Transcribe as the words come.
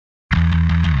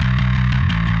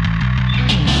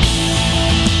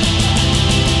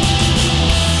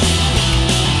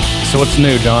So what's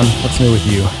new, John? What's new with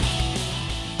you?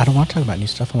 I don't want to talk about new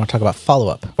stuff. I want to talk about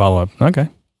follow-up. Follow-up. Okay.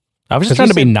 I was just trying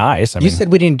to be nice. You said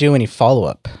we didn't do any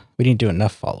follow-up. We didn't do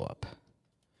enough follow-up.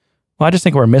 Well, I just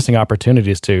think we're missing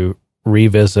opportunities to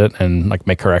revisit and like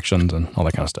make corrections and all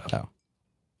that kind of stuff. Oh.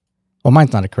 Well,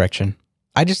 mine's not a correction.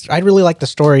 I really like the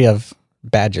story of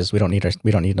badges. We don't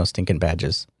need no stinking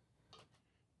badges.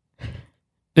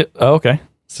 Okay.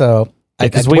 So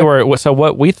because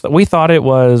we thought it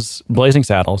was Blazing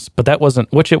Saddles, but that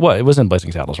wasn't. Which it was. It was in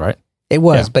Blazing Saddles, right? It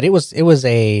was, but it was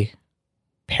a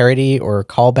parody or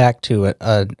callback to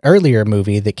an earlier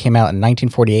movie that came out in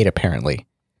 1948. Apparently,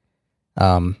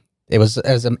 and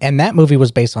that movie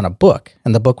was based on a book,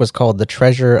 and the book was called "The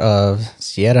Treasure of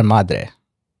Sierra Madre,"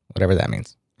 whatever that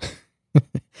means.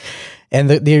 And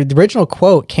the original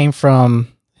quote came from.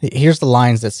 Here's the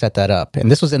lines that set that up. And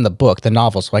this was in the book, the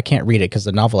novel, so I can't read it because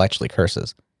the novel actually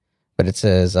curses. But it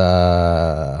says,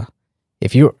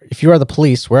 if you are the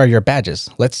police, where are your badges?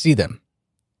 Let's see them.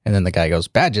 And then the guy goes,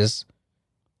 badges?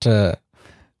 To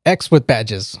X with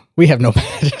badges. We have no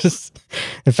badges.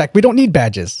 In fact, we don't need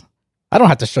badges. I don't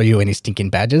have to show you any stinking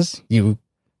badges.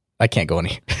 I can't go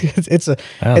any. It's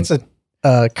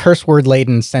a curse word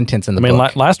laden sentence in the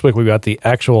book. Last week we got the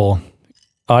actual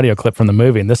audio clip from the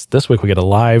movie, and this week we get a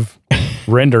live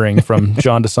rendering from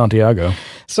John DeSantiago.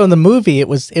 So in the movie, it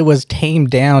was tamed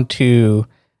down to,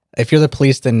 if you're the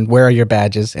police, then where are your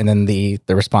badges? And then the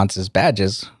response is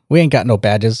badges. We ain't got no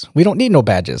badges. We don't need no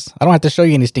badges. I don't have to show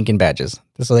you any stinking badges.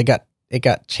 So it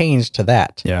got changed to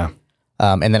that. Yeah.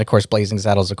 And then of course Blazing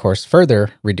Saddles, of course,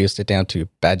 further reduced it down to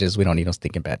badges. We don't need no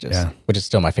stinking badges. Yeah. Which is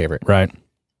still my favorite. Right.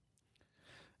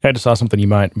 I just saw something you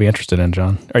might be interested in,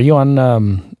 John. Are you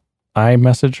on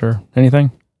iMessage or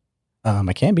anything?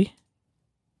 I can be.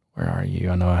 Where are you?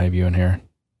 I know I have you in here.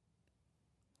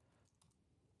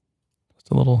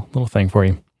 Just a little thing for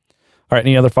you. All right.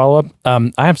 Any other follow-up?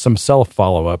 I have some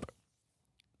self-follow-up.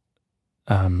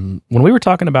 When we were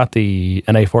talking about the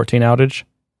NA14 outage,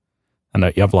 I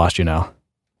know I've lost you now.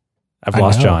 I've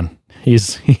lost John.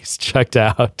 He's checked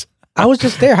out. I was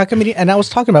just there. How come and I was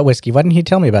talking about whiskey. Why didn't he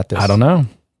tell me about this? I don't know.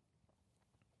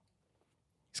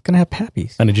 He's going to have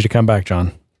pappies. I need you to come back,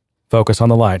 John. Focus on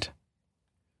the light.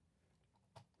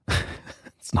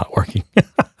 It's not working.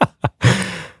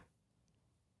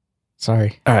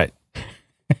 Sorry. All right.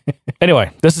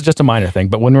 Anyway, this is just a minor thing,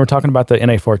 but when we were talking about the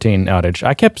NA14 outage,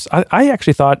 I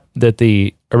actually thought that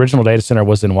the original data center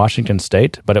was in Washington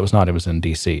State, but it was not. It was in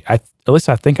D.C. At least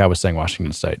I think I was saying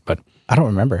Washington State, but I don't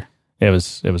remember. It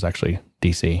was actually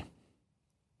D.C.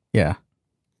 Yeah.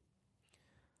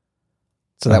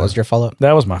 So that was your follow-up?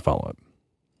 That was my follow-up.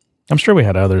 I'm sure we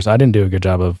had others. I didn't do a good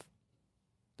job of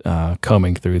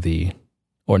combing through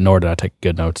nor did I take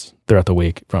good notes throughout the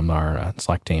week from our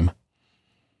Slack team.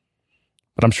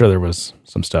 But I'm sure there was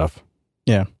some stuff.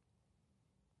 Yeah.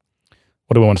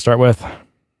 What do we want to start with?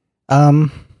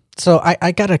 So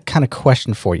I got a kind of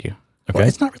question for you. Okay. Well,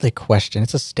 it's not really a question.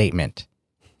 It's a statement.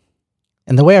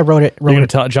 And the way I wrote it...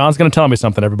 John's going to tell me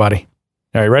something, everybody.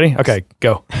 Are you ready? Okay,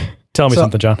 go. Tell me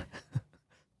something, John.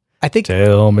 I think...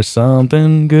 Tell me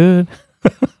something good.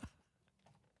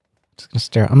 Just gonna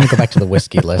stare. I'm going to go back to the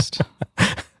whiskey list.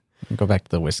 Go back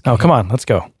to the whiskey. Oh, come on. Let's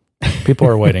go. People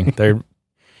are waiting.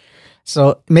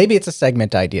 So maybe it's a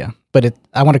segment idea, but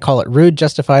I want to call it rude,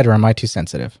 justified, or am I too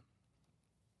sensitive?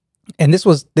 And this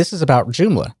is about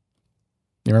Joomla.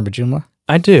 You remember Joomla?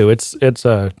 I do. It's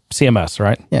a CMS,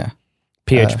 right? Yeah.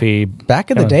 PHP. Back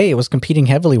in the day, it was competing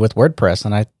heavily with WordPress,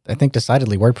 and I think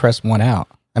decidedly WordPress won out.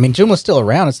 I mean, Joomla's still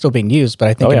around; it's still being used, but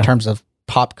I think in terms of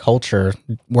pop culture,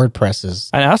 WordPress is.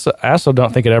 And I also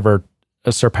don't think it ever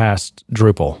surpassed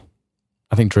Drupal.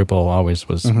 I think Drupal always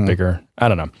was bigger. I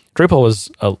don't know. Drupal was,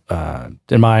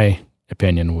 in my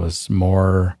opinion, was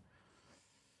more.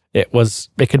 It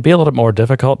could be a little bit more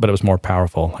difficult, but it was more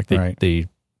powerful. Like the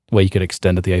way you could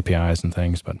extend it, the APIs and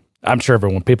things. But I'm sure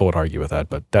people would argue with that.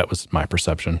 But that was my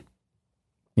perception.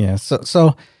 Yeah.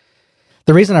 So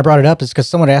the reason I brought it up is because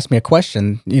someone asked me a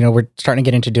question. You know, we're starting to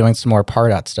get into doing some more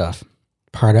Pardot stuff.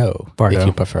 Pardo, if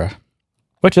you prefer.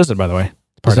 Which is it, by the way?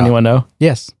 Pardot. Does anyone know?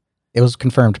 Yes. It was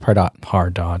confirmed Pardot.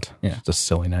 Pardot. Yeah. It's a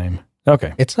silly name.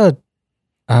 Okay.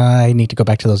 I need to go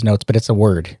back to those notes, but it's a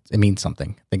word. It means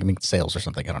something. I think it means sales or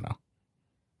something. I don't know.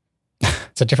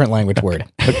 It's a different language word.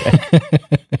 Okay.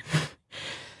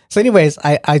 So anyways,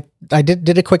 I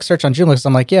did a quick search on Joomla because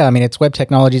I'm like, yeah, I mean, it's web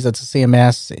technologies. It's a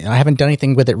CMS. I haven't done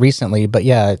anything with it recently, but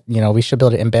yeah, we should be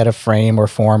able to embed a frame or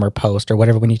form or post or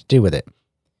whatever we need to do with it.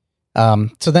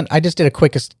 So then I just did a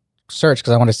quick search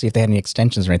because I wanted to see if they had any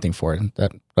extensions or anything for it.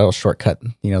 That'll shortcut,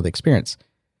 the experience.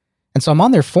 And so I'm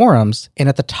on their forums, and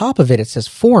at the top of it, it says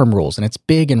forum rules, and it's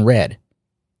big and red.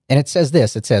 And it says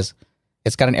this. It says,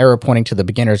 it's got an arrow pointing to the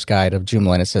beginner's guide of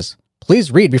Joomla, and it says,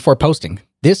 please read before posting.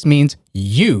 This means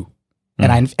you.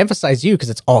 And I emphasize you because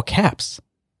it's all caps.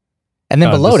 And then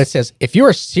below it says, if you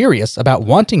are serious about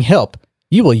wanting help,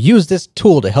 you will use this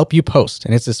tool to help you post.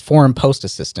 And it's this forum post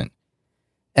assistant.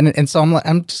 And so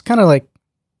I'm just kind of like,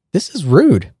 this is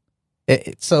rude.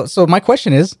 So my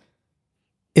question is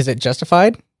it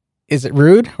justified? Is it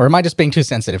rude? Or am I just being too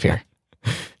sensitive here?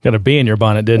 Got a bee in your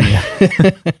bonnet, didn't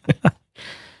you?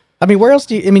 I mean, where else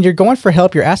you're going for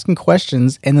help, you're asking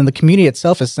questions, and then the community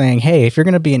itself is saying, hey, if you're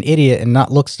going to be an idiot and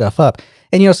not look stuff up.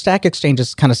 And, Stack Exchange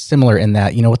is kind of similar in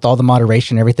that, with all the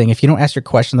moderation and everything, if you don't ask your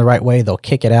question the right way, they'll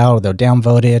kick it out or they'll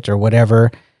downvote it or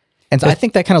whatever. And so I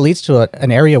think that kind of leads to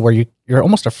an area where you're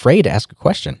almost afraid to ask a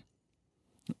question.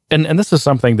 And this is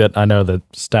something that I know the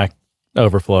Stack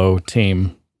Overflow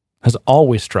team has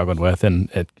always struggled with, and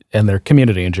their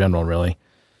community in general, really,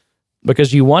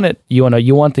 because you want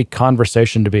the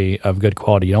conversation to be of good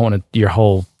quality. You don't want your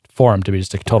whole forum to be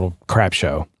just a total crap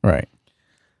show, right?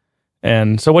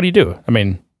 And so, what do? I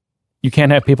mean, you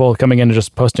can't have people coming in and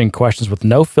just posting questions with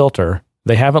no filter.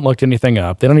 They haven't looked anything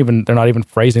up. They're not even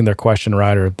phrasing their question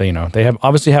right, or they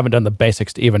obviously haven't done the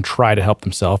basics to even try to help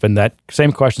themselves. And that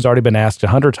same question's already been asked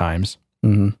 100 times.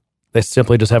 Mm-hmm. They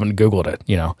simply just haven't Googled it,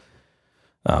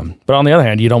 But on the other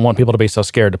hand, you don't want people to be so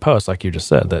scared to post, like you just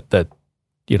said, that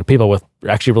people with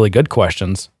actually really good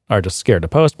questions are just scared to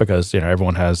post because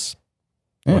everyone has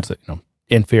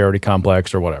inferiority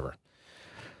complex or whatever.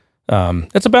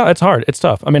 It's hard. It's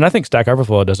tough. I mean, I think Stack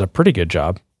Overflow does a pretty good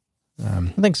job. I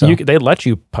think so. They let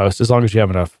you post as long as you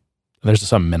have enough. There's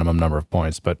some minimum number of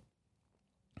points, but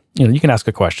you can ask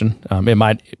a question. It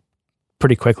might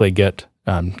pretty quickly get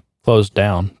closed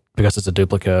down because it's a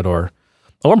duplicate, or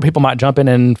people might jump in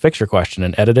and fix your question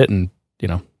and edit it, and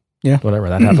whatever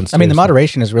that happens. I mean, the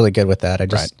moderation is really good with that.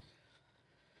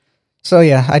 So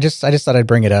yeah, I just thought I'd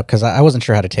bring it up because I wasn't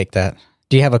sure how to take that.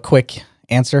 Do you have a quick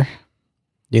answer?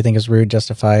 Do you think it's rude,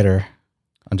 justified, or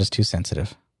I'm just too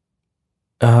sensitive?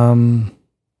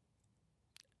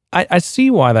 I see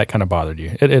why that kind of bothered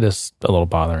you. It is a little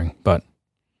bothering, but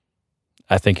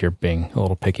I think you're being a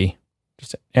little picky.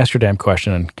 Just ask your damn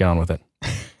question and get on with it.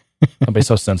 Don't be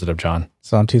so sensitive, John.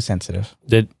 So I'm too sensitive.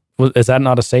 Is that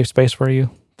not a safe space for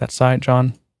you, that site,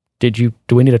 John? Do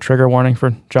we need a trigger warning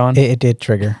for John? It did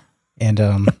trigger. And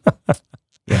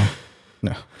yeah.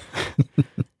 No.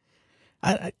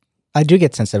 I do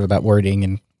get sensitive about wording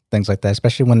and things like that,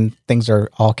 especially when things are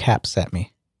all caps at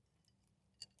me.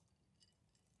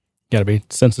 You got to be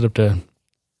sensitive to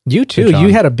you too.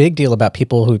 You had a big deal about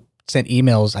people who sent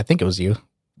emails. I think it was you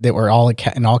that were all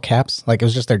in all caps. Like it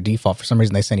was just their default. For some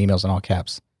reason, they sent emails in all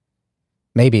caps.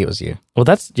 Maybe it was you. Well,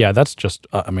 that's just.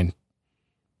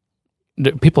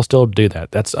 People still do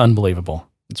that. That's unbelievable.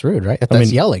 It's rude, right?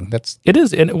 That's yelling. It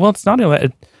is. And it's not. I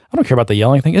don't care about the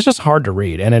yelling thing. It's just hard to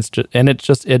read, and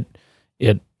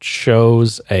it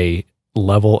shows a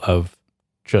level of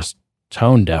just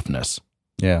tone deafness.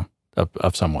 Yeah.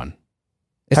 Of someone.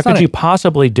 How could you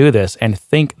possibly do this and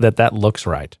think that looks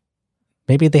right?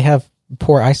 Maybe they have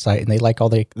poor eyesight and they like all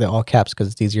the all caps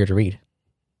because it's easier to read.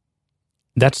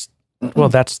 That's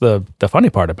the funny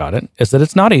part about it is that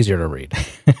it's not easier to read.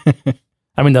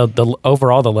 I mean, the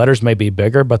overall the letters may be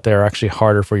bigger, but they're actually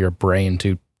harder for your brain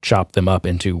to chop them up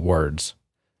into words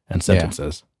and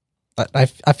sentences. Yeah.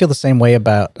 I feel the same way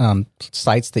about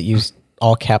sites that use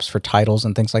all caps for titles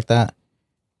and things like that.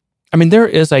 I mean, there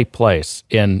is a place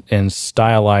in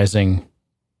stylizing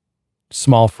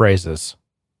small phrases,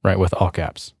 right, with all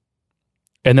caps.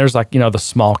 And there's the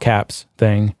small caps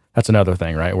thing. That's another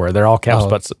thing, right, where they're all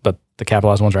caps, but the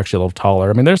capitalized ones are actually a little taller.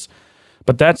 I mean,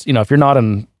 but that's, if you're not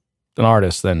an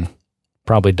artist, then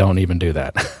probably don't even do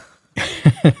that.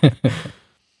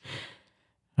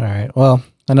 All right. Well,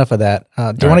 enough of that.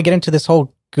 Do you want to get into this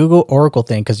whole Google Oracle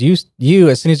thing? Because you,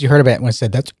 as soon as you heard about it, when I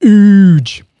said that's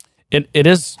huge. It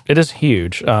is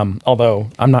huge. Although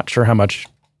I'm not sure how much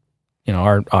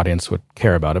our audience would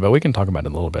care about it, but we can talk about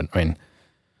it a little bit. I mean,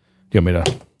 do you want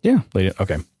me to? Yeah. Lead it?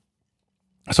 Okay.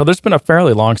 So there's been a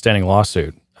fairly long-standing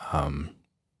lawsuit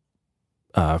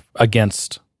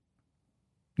against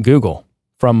Google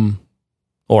from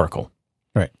Oracle.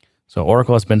 Right. So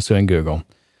Oracle has been suing Google.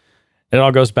 It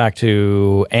all goes back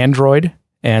to Android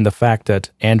and the fact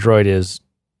that Android is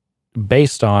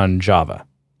based on Java.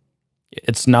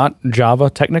 It's not Java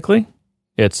technically.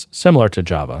 It's similar to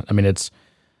Java. I mean, it's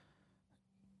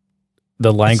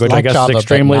the language, like I guess, Java, is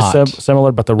extremely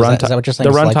similar, but the runtime. Is that what you're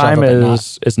saying? The runtime like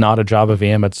is not a Java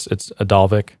VM. It's a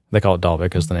Dalvik. They call it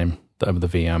Dalvik is the name of the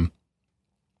VM.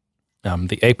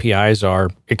 The APIs are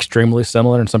extremely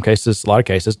similar. In some cases, a lot of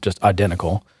cases, just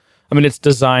identical. I mean, it's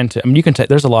designed to. I mean, you can take.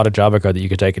 There's a lot of Java code that you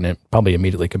could take and probably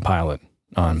immediately compile it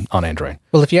on Android.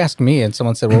 Well, if you ask me, and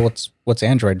someone said, "Well, what's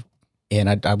Android?"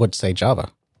 and I would say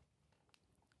Java.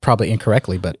 Probably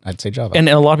incorrectly, but I'd say Java. And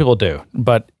a lot of people do.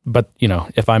 But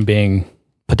if I'm being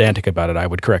pedantic about it, I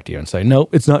would correct you and say, no,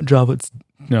 it's not Java. It's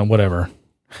whatever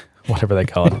they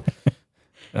call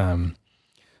it.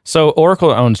 So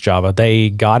Oracle owns Java. They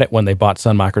got it when they bought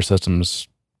Sun Microsystems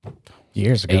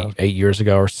years ago, 8 years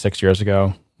ago or 6 years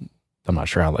ago. I'm not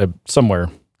sure how.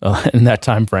 Somewhere in that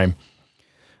time frame,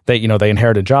 they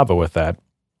inherited Java with that.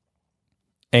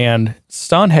 And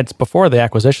before the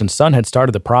acquisition, Sun had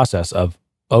started the process of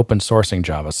open sourcing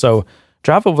Java. So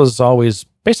Java was always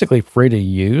basically free to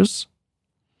use,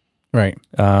 right?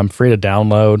 Free to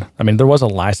download. I mean, there was a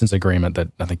license agreement that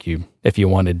I think if you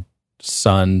wanted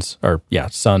Sun's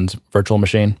virtual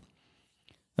machine,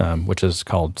 which is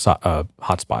called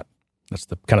Hotspot. That's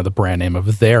the kind of the brand name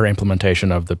of their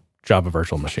implementation of the Java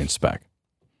virtual machine spec,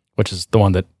 which is the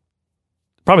one that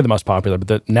probably the most popular.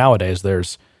 But nowadays there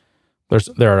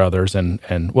are others,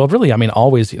 and well, really, I mean,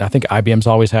 always. I think IBM's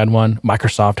always had one.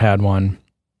 Microsoft had one.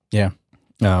 Yeah.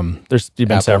 There's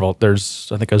been Apple. several. There's,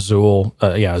 I think, Azul.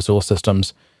 Azul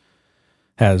Systems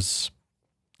has,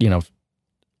 a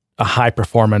high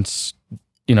performance,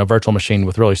 virtual machine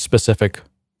with really specific,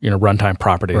 runtime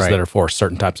properties Right. that are for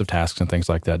certain types of tasks and things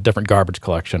like that. Different garbage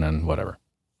collection and whatever.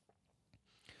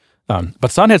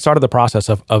 But Sun had started the process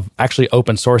of actually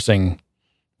open sourcing.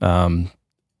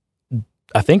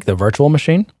 I think the virtual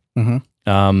machine,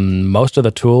 most of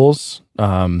the tools,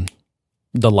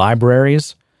 the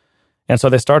libraries, and so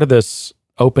they started this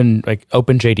Open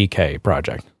JDK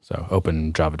project, so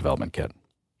Open Java Development Kit,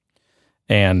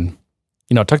 and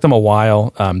it took them a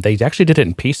while. They actually did it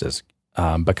in pieces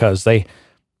because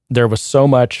there was so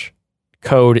much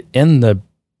code in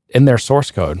their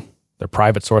source code, their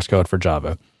private source code for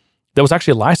Java, that was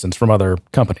actually licensed from other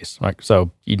companies. Like,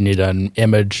 so you need an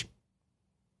image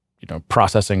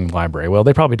processing library. Well,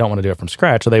 they probably don't want to do it from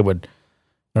scratch, so they would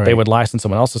license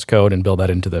someone else's code and build that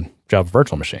into the Java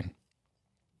virtual machine.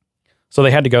 So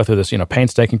they had to go through this,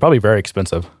 painstaking, probably very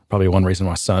expensive. Probably one reason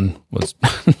why Sun was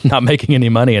not making any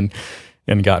money and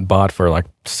got bought for like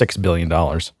 $6 billion,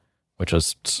 which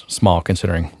was small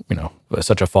considering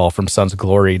such a fall from Sun's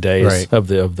glory days of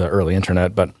the early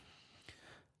internet. But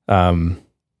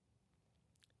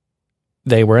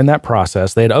they were in that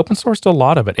process. They had open sourced a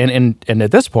lot of it. And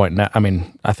at this point, now, I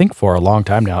mean, I think for a long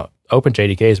time now,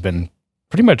 OpenJDK has been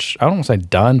pretty much, I don't want to say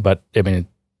done, but I mean,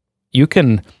 you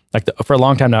can, for a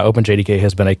long time now, OpenJDK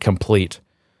has been a complete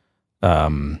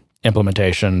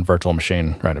implementation, virtual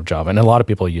machine, right, of Java. And a lot of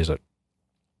people use it.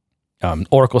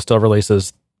 Oracle still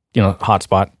releases,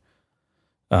 Hotspot,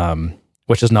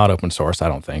 which is not open source, I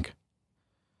don't think.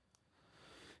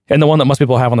 And the one that most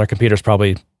people have on their computers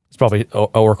it's probably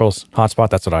Oracle's Hotspot.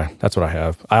 That's what I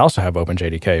have. I also have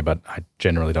OpenJDK, but I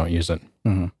generally don't use it.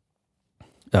 Mm-hmm.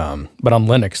 But on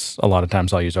Linux, a lot of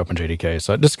times I'll use OpenJDK.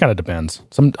 So it just kind of depends.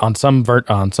 On some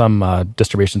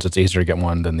distributions, it's easier to get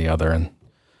one than the other, and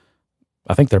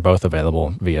I think they're both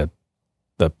available via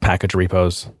the package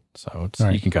repos. So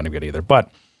you can kind of get either. But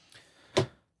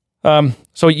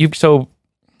so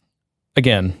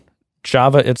again,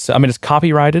 Java. It's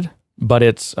copyrighted, but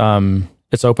it's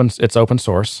open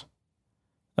source.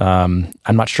 I'm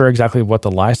not sure exactly what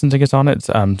the licensing is on it.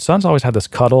 Sun's always had this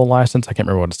CUDL license. I can't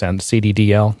remember what it stands.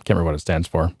 CDDL. Can't remember what it stands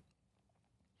for.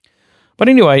 But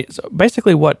anyway, so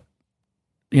basically,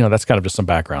 that's kind of just some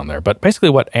background there. But basically,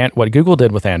 what Google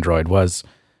did with Android was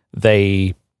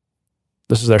this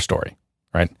is their story,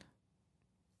 right?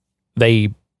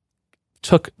 They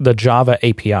took the Java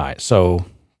API, so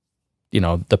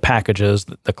the packages,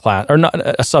 the class, or not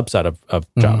a subset of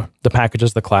Java, the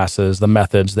packages, the classes, the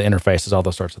methods, the interfaces, all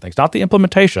those sorts of things. Not the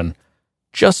implementation,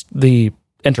 just the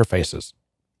interfaces,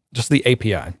 just the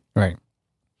API. Right.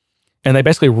 And they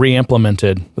basically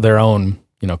re-implemented their own,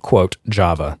 quote,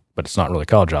 Java, but it's not really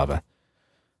called Java,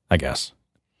 I guess.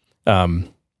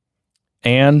 And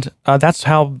that's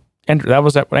that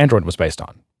was what Android was based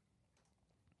on.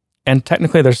 And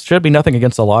technically, there should be nothing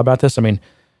against the law about this. I mean,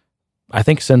 I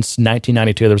think since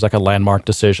 1992, there was like a landmark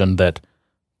decision that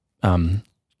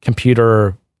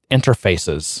computer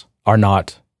interfaces are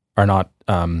not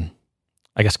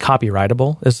I guess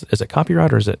copyrightable. Is it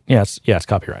copyright or is it? Yeah, it's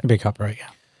copyright. It'd be copyright, yeah.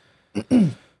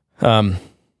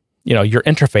 Your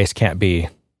interface can't be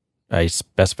a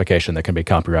specification that can be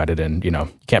copyrighted, and you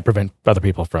can't prevent other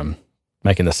people from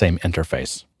making the same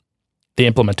interface. The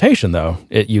implementation, though,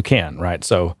 you can, right?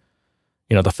 So,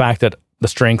 the fact that the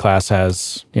string class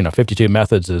has 52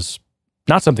 methods is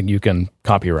not something you can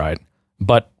copyright,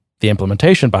 but the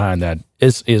implementation behind that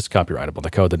is copyrightable,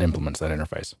 the code that implements that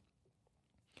interface.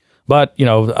 But,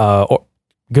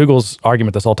 Google's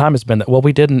argument this whole time has been that, well,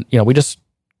 we didn't, we just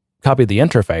copied the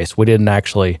interface. We didn't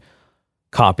actually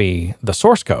copy the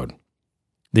source code,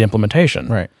 the implementation.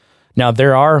 Right. Now,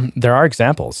 there are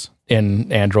examples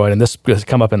in Android, and this has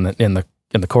come up in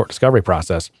the court discovery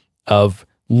process, of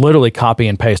literally copy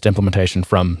and paste implementation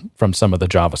from some of the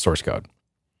Java source code.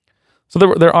 So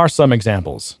there are some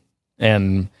examples.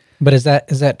 But is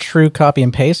that true copy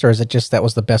and paste, or is it just that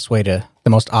was the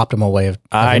most optimal way of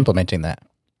implementing that?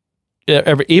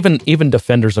 Even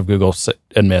defenders of Google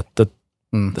admit that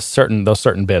those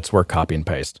certain bits were copy and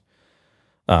paste.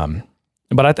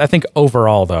 But I think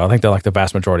overall, though, I think that like the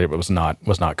vast majority of it was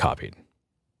not copied.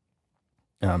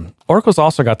 Oracle's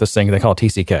also got this thing they call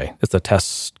TCK. It's the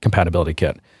Test Compatibility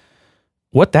Kit.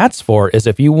 What that's for is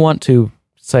if you want to,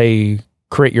 say,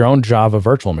 create your own Java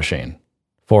virtual machine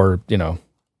for,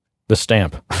 the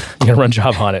stamp. You're going to run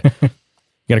Java on it. You're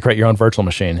going to create your own virtual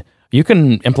machine. You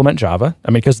can implement Java.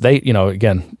 I mean, because they,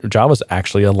 again, Java's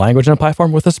actually a language and a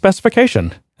platform with a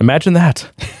specification. Imagine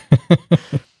that.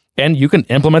 And you can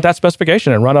implement that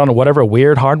specification and run on whatever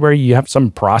weird hardware you have, some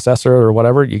processor or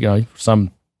whatever,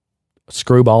 some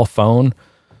screwball phone.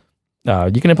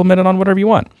 You can implement it on whatever you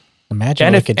want.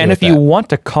 Imagine if you want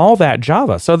to call that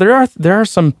Java, so there are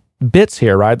some bits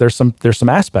here, right? There's some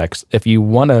aspects. If you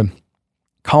want to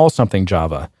call something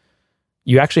Java,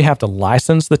 you actually have to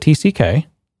license the TCK.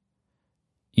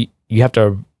 You have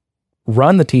to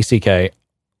run the TCK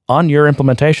on your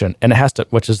implementation, and it has to,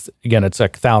 which is, again, it's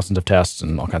like thousands of tests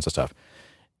and all kinds of stuff.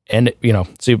 And,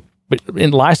 so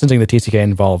in licensing the TCK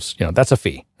involves, that's a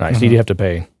fee, right? Mm-hmm. So you have to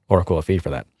pay Oracle a fee for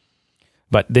that.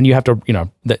 But then you have to,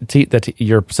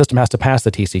 your system has to pass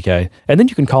the TCK, and then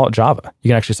you can call it Java. You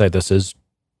can actually say this is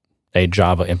a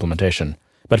Java implementation.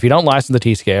 But if you don't license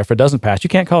the TCK, if it doesn't pass, you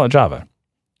can't call it Java.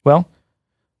 Well,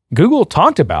 Google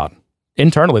talked about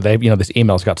internally, these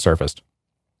emails got surfaced.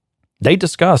 They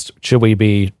discussed should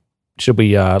we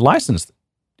license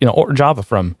or Java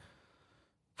from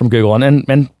Google,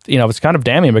 and it's kind of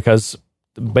damning because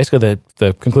basically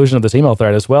the conclusion of this email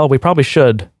thread is, well, we probably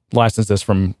should license this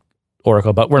from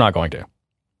Oracle, but we're not going to.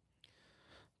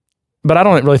 But I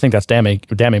don't really think that's damning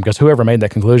because whoever made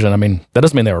that conclusion, I mean, that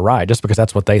doesn't mean they were right just because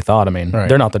that's what they thought. I mean,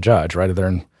 They're not the judge, right?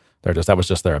 That was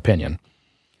just their opinion.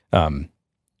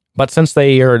 But since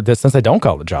they don't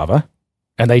call it Java,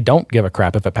 and they don't give a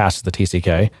crap if it passes the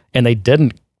TCK, and they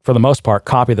didn't, for the most part,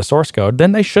 copy the source code,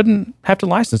 then they shouldn't have to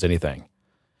license anything.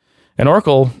 And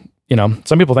Oracle,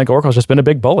 some people think Oracle's just been a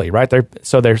big bully, right?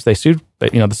 They sued,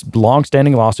 this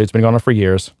long-standing lawsuit's been going on for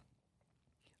years.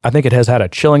 I think it has had a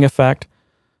chilling effect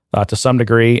to some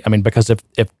degree. I mean, because if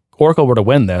Oracle were to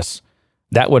win this,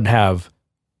 that would have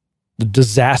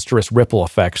disastrous ripple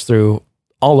effects through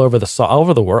all over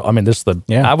the world. I mean,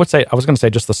 I was going to say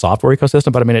just the software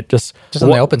ecosystem, but I mean, it just on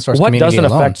the open source community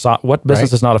alone. What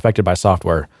business is not affected by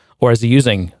software, or is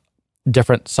using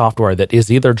different software that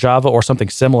is either Java or something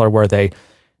similar where they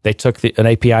took an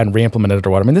API and re-implemented it or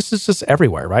what? I mean, this is just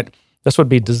everywhere, right? This would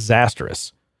be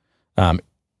disastrous.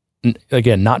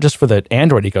 Again, not just for the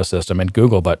Android ecosystem and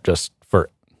Google, but just for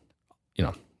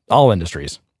all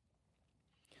industries.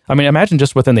 I mean, imagine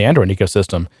just within the Android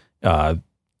ecosystem,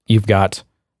 you've got.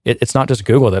 It's not just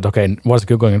Google that, okay, what is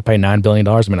Google going to pay $9 billion?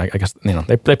 I mean, I guess,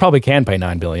 they probably can pay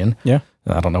 $9 billion. Yeah.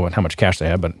 I don't know how much cash they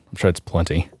have, but I'm sure it's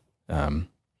plenty.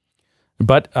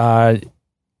 But Oracle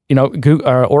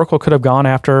could have gone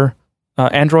after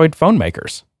Android phone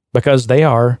makers because they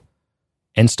are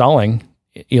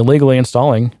illegally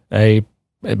installing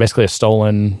basically a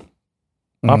stolen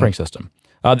operating system.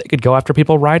 They could go after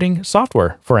people writing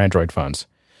software for Android phones.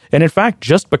 And in fact,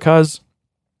 just because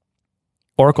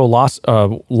Oracle lost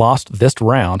this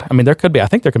round. I mean, I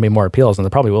think there can be more appeals, and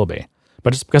there probably will be.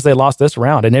 But just because they lost this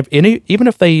round, and even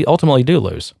if they ultimately do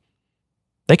lose,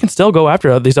 they can still go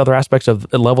after these other aspects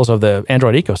of levels of the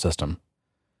Android ecosystem.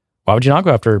 Why would you not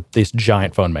go after these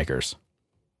giant phone makers?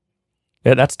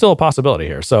 Yeah, that's still a possibility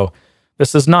here. So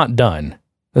this is not done.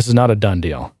 This is not a done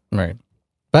deal. Right.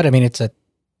 But I mean, it's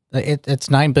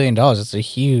 $9 billion. It's a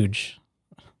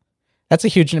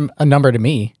huge number to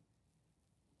me.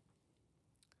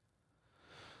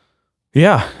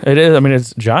 Yeah, it is. I mean,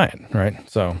 it's giant, right?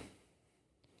 So,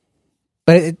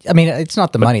 but it's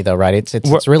not the money though, right?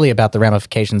 It's really about the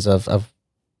ramifications of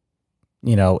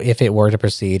if it were to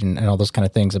proceed and all those kind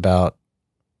of things about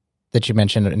that you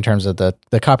mentioned in terms of the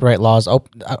copyright laws.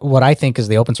 What I think is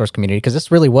the open source community, because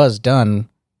this really was done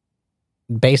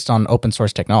based on open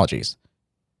source technologies.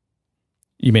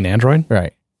 You mean Android?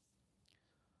 Right.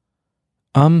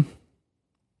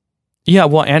 Yeah.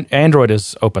 Well, Android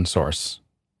is open source.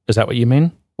 Is that what you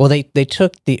mean? Well, they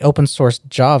took the open source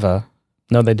Java,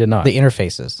 No, they did not. the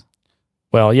interfaces.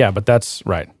 Well, yeah, but that's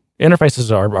right.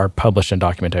 Interfaces are published in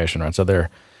documentation, right? So they're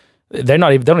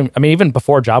not even. They don't even, I mean, even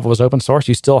before Java was open source,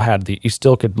 you still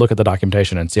could look at the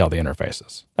documentation and see all the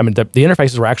interfaces. I mean, the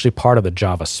interfaces were actually part of the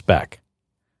Java spec,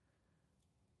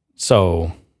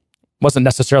 so wasn't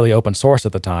necessarily open source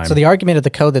at the time. So the argument of the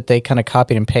code that they kind of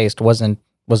copied and pasted wasn't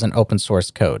open source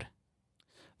code.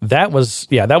 That was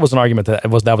an argument that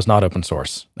was not open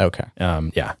source. Okay.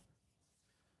 Yeah.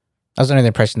 I was under the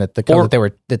impression that the code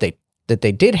that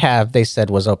they did have, they said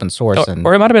was open source.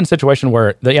 Or it might have been a situation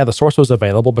where the source was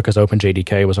available because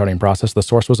OpenJDK was already in process. The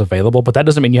source was available, but that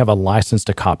doesn't mean you have a license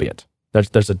to copy it.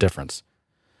 There's a difference.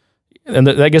 And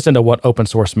that gets into what open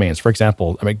source means. For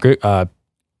example, I mean,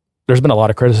 there's been a lot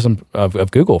of criticism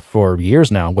of Google for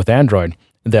years now with Android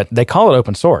that they call it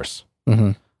open source.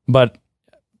 Mm-hmm. But,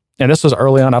 and this was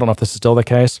early on, I don't know if this is still the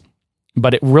case,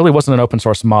 but it really wasn't an open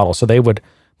source model. So they would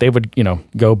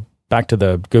go back to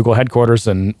the Google headquarters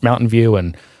in Mountain View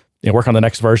and work on the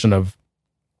next version of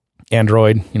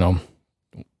Android,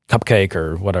 Cupcake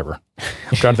or whatever.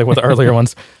 I'm trying to think what the earlier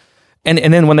ones. And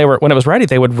then when it was ready,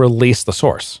 they would release the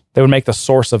source. They would make the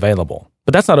source available.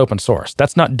 But that's not open source.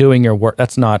 That's not doing your work.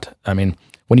 That's not, I mean,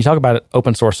 when you talk about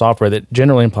open source software, that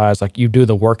generally implies like you do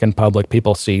the work in public,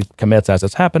 people see commits as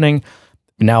it's happening.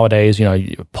 Nowadays,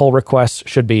 pull requests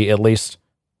should be at least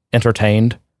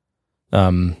entertained.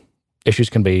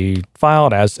 Issues can be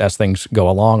filed as things go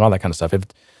along, all that kind of stuff.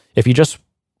 If you just,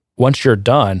 once you're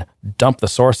done, dump the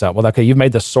source out. Well, okay, you've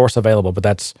made the source available, but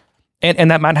that's, and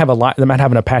that might have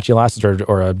an Apache license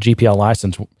or a GPL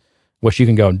license, which you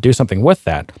can go and do something with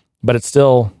that. But it's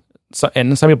still,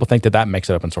 and some people think that makes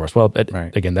it open source. Well,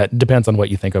 again, that depends on what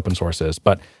you think open source is.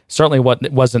 But certainly,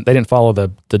 they didn't follow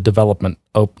the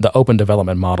open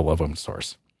development model of open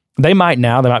source. They might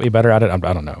now. They might be better at it. I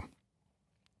don't know.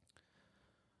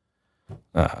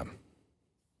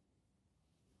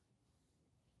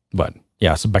 But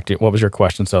yeah, so back to what was your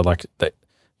question? So like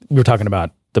we were talking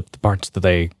about the parts that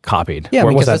they copied. Yeah,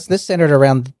 because this centered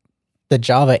around the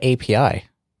Java API,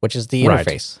 which is the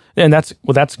interface. Right. And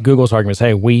that's Google's argument is,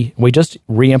 hey, we just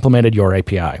re-implemented your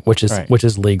API, which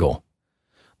is legal.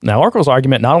 Now Oracle's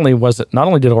argument not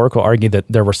only did Oracle argue that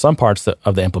there were some parts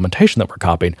of the implementation that were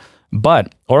copied,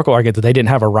 but Oracle argued that they didn't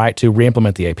have a right to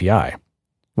re-implement the API,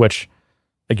 which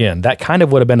again, that kind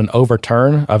of would have been an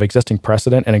overturn of existing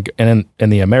precedent, and in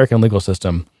the American legal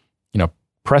system,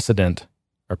 precedent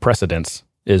or precedence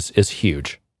is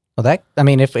huge. Well,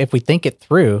 if we think it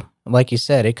through, like you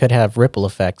said, it could have ripple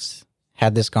effects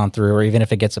had this gone through, or even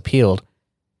if it gets appealed.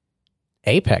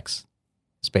 Apex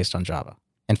is based on Java.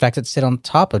 In fact, it sits on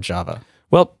top of Java.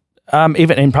 Well,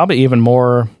 probably even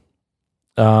more.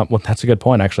 Well, that's a good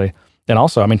point, actually. And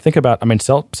also, think about,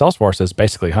 Salesforce is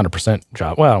basically 100%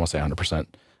 Java. Well, I don't want to say 100%.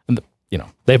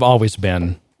 They've always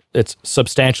been, it's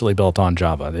substantially built on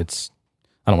Java. I don't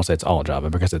want to say it's all Java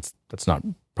because that's not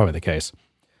probably the case.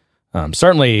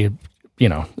 Certainly,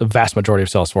 the vast majority of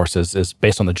Salesforce is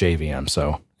based on the JVM.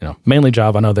 So, mainly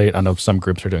Java. I know some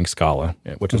groups are doing Scala,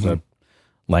 which is a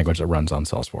language that runs on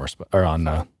Salesforce, or on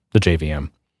the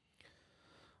JVM.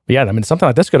 But yeah, something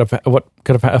like this could have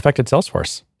affected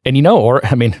Salesforce. And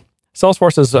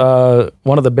Salesforce is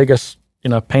one of the biggest,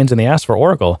 pains in the ass for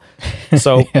Oracle.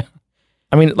 So, yeah.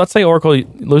 Let's say Oracle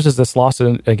loses this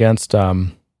lawsuit against,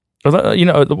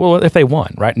 if they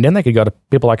won, right? And then they could go to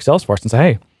people like Salesforce and say,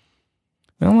 hey,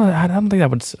 I don't think that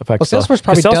would affect. Well, Salesforce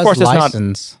probably does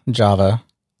license Java.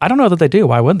 I don't know that they do.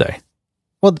 Why would they?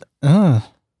 Well, I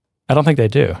don't think they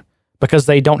do. Because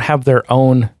they don't have their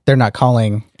own. They're not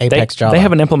calling Apex Java. They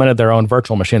haven't implemented their own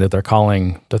virtual machine that they're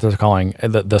calling the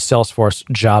Salesforce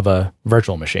Java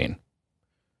virtual machine.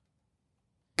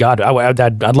 God,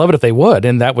 I'd love it if they would,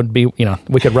 and that would be,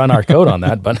 we could run our code on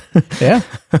that. But yeah.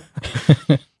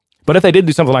 But if they did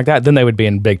do something like that, then they would be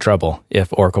in big trouble if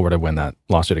Oracle were to win that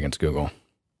lawsuit against Google,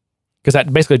 because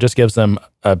that basically just gives them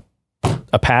a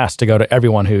pass to go to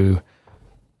everyone who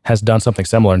has done something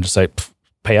similar and just say,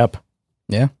 pay up.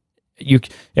 Yeah.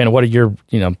 What are you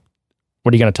going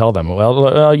to tell them?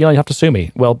 Well, you have to sue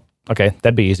me. Well, okay,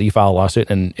 that'd be easy. You file a lawsuit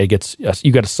and you get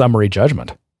a summary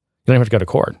judgment. You don't even have to go to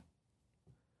court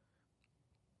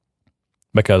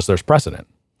because there's precedent.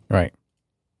 Right.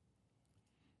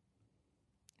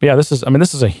 Yeah, this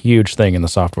is a huge thing in the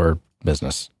software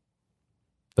business.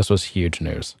 This was huge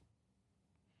news.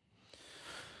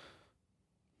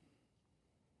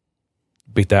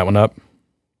 Beat that one up.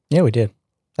 Yeah, we did.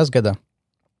 That was good though.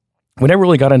 We never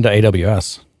really got into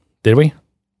AWS, did we?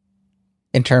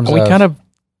 In terms we kind of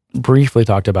briefly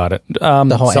talked about it.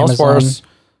 The whole Salesforce. Amazon.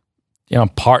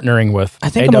 partnering with I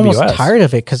think AWS. I'm almost tired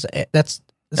of it because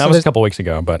That was a couple weeks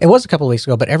ago, but it was a couple weeks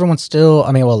ago. But everyone's still,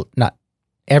 I mean, well, not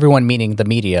everyone, meaning the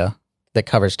media that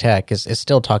covers tech, is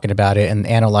still talking about it and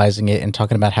analyzing it and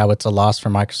talking about how it's a loss for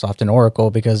Microsoft and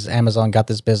Oracle because Amazon got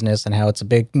this business and how it's a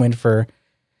big win for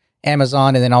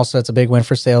Amazon, and then also it's a big win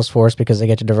for Salesforce because they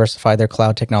get to diversify their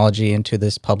cloud technology into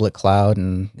this public cloud,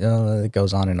 and it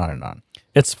goes on and on and on.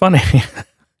 It's funny.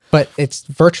 But it's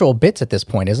virtual bits at this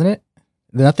point, isn't it?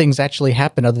 Nothing's actually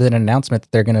happened other than an announcement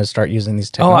that they're going to start using these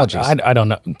technologies. I don't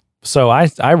know. So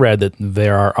I read that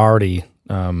there are already,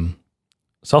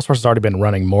 Salesforce has already been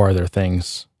running more of their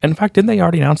things. And in fact, didn't they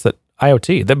already announce that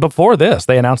IoT, that before this,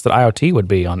 they announced that IoT would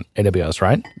be on AWS,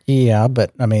 right? Yeah,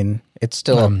 but I mean, it's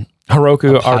still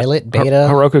Heroku, a pilot beta.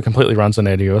 Heroku completely runs on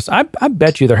AWS. I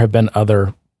bet you there have been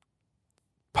other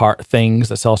things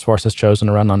that Salesforce has chosen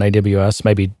to run on AWS,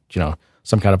 maybe,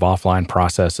 some kind of offline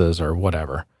processes or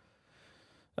whatever.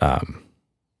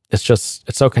 It's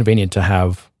so convenient to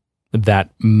have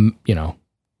that,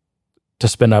 to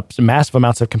spin up massive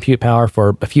amounts of compute power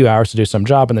for a few hours to do some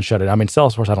job and then shut it. I mean,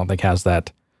 Salesforce, I don't think has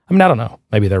that. I mean, I don't know.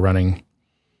 Maybe they're running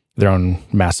their own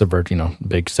massive, or,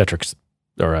 big Citrix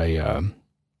or a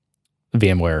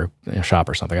VMware shop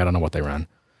or something. I don't know what they run.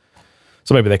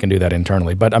 So maybe they can do that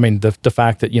internally. But I mean, the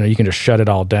fact that, you can just shut it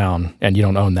all down and you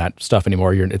don't own that stuff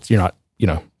anymore. You're not,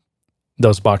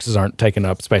 those boxes aren't taking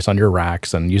up space on your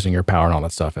racks and using your power and all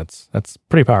that stuff. That's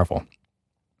pretty powerful.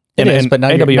 It is, but now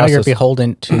you're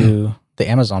beholden to the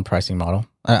Amazon pricing model.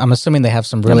 I'm assuming they have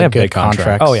some really good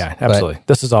contracts. Oh yeah, absolutely.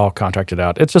 This is all contracted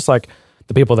out. It's just like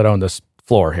the people that own this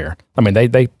floor here. I mean,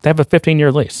 they have a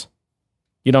 15-year lease.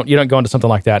 You don't go into something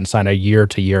like that and sign a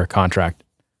year-to-year contract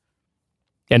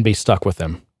and be stuck with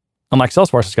them. Unlike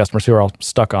Salesforce's customers who are all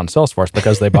stuck on Salesforce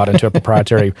because they bought into a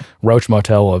proprietary Roach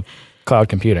Motel of cloud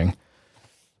computing.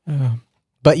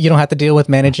 But you don't have to deal with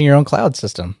managing your own cloud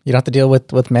system. You don't have to deal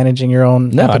with managing your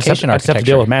own application architecture. I just have to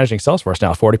deal with managing Salesforce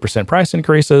now. 40% price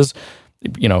increases,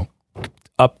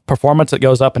 up performance that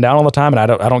goes up and down all the time, and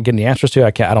I don't get any answers to.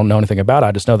 I don't know anything about it.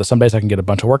 I just know that some days I can get a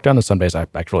bunch of work done, and some days I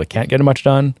actually can't get much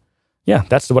done. Yeah,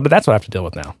 that's what I have to deal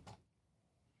with now.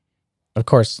 Of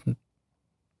course,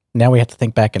 now we have to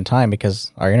think back in time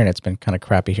because our internet's been kind of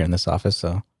crappy here in this office.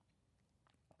 So,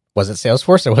 was it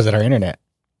Salesforce or was it our internet?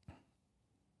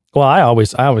 Well, I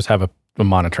always have a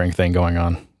monitoring thing going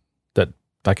on that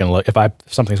I can look if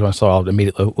something's going slow. I'll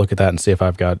immediately look at that and see if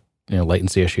I've got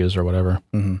latency issues or whatever.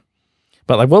 Mm-hmm.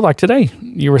 But like today,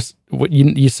 you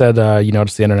said you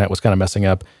noticed the internet was kind of messing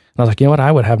up, and I was like, you know what?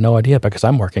 I would have no idea because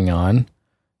I'm working on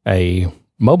a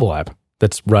mobile app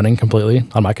that's running completely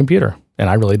on my computer, and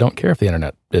I really don't care if the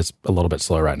internet is a little bit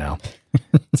slow right now.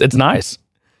 It's nice.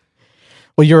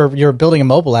 Well, you're building a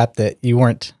mobile app that you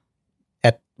weren't.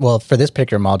 Well, for this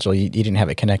particular module, you didn't have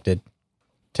it connected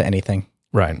to anything.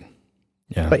 Right.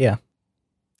 Yeah. But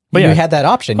you had that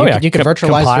option. You could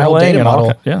virtualize your whole data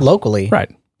model locally. Right.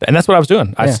 And that's what I was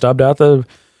doing. I stubbed out the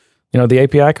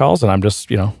API calls, and I'm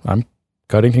just, I'm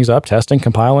coding things up, testing,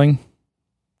 compiling,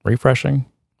 refreshing.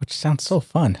 Which sounds so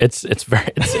fun. It's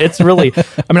really,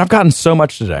 I mean, I've gotten so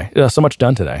much today, so much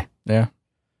done today. Yeah.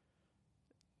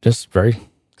 Just very,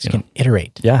 you can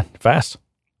iterate. Yeah. Fast.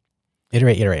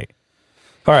 Iterate.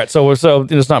 All right, so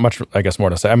there's not much, I guess,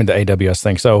 more to say. I mean, the AWS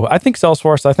thing. So I think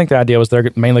Salesforce. I think the idea was they're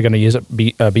mainly going to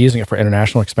be using it for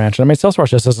international expansion. I mean, Salesforce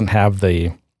just doesn't have the,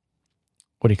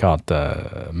 what do you call it,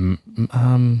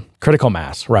 the critical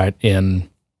mass, right?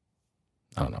 In,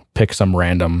 I don't know, pick some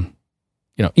random,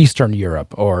 Eastern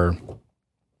Europe or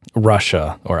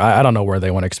Russia, or I don't know where they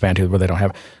want to expand to, where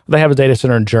they have a data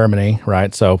center in Germany,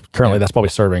 right? So currently, that's probably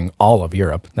serving all of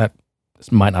Europe. That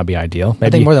might not be ideal. Maybe, I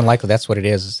think more than likely that's what it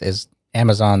is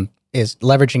Amazon is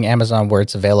leveraging Amazon where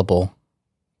it's available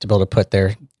to be able to put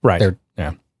their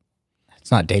it's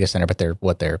not data center,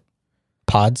 but their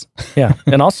pods. Yeah.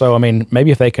 And also, I mean,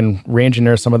 maybe if they can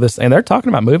re-engineer some of this, and they're talking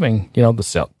about moving, the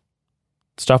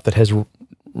stuff that has run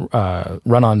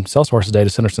on Salesforce's data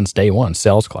center since day one,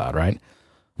 Sales Cloud, right?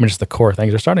 I mean, just the core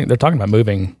things. They're talking about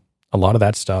moving a lot of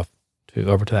that stuff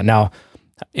over to that. Now,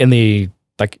 in the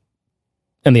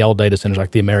old data centers,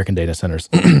 like the American data centers,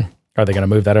 are they going to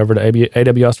move that over to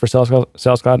AWS for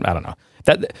Sales Cloud? I don't know.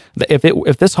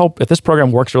 If this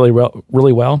program works really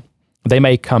well, they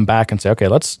may come back and say, okay,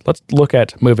 let's look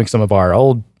at moving some of our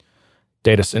old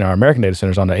our American data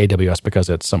centers onto AWS because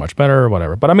it's so much better or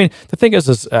whatever. But I mean, the thing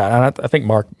is and I think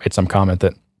Mark made some comment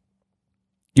that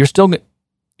you're still,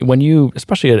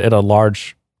 especially at a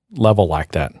large level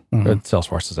like that, that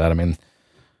Salesforce is at. I mean,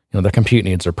 the compute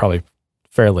needs are probably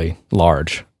fairly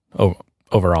large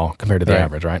overall compared to the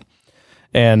average, right?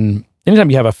 And anytime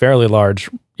you have a fairly large,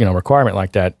 requirement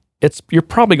like that, you're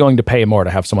probably going to pay more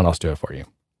to have someone else do it for you.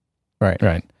 Right.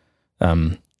 Right.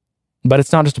 But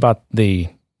it's not just about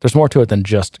there's more to it than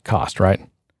just cost, right?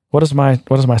 What does my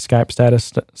Skype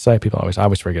status say? I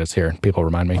always forget it's here. People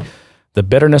remind me. The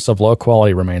bitterness of low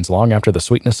quality remains long after the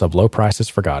sweetness of low price is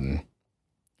forgotten.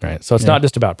 Right. So it's not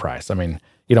just about price. I mean,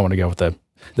 you don't want to go with the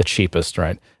cheapest,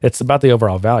 right? It's about the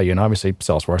overall value. And obviously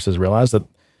Salesforce has realized that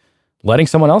letting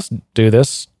someone else do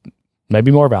this may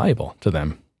be more valuable to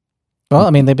them. Well, I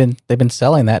mean, they've been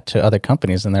selling that to other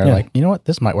companies, and they're like, you know what,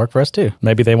 this might work for us too.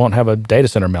 Maybe they won't have a data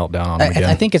center meltdown on them again.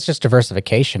 I think it's just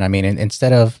diversification. I mean,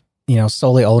 instead of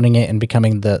solely owning it and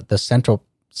becoming the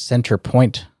center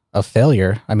point of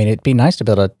failure, I mean, it'd be nice to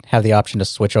be able to have the option to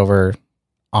switch over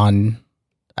on.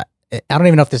 I don't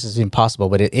even know if this is even possible,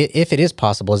 but if it is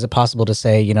possible, is it possible to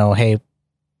say, hey,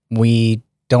 we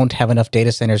don't have enough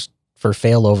data centers for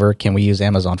failover. Can we use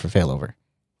Amazon for failover?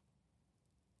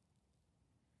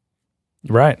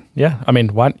 Right. Yeah. I mean,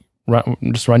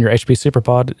 just run your HP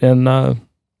SuperPod in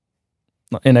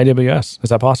AWS? Is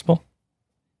that possible?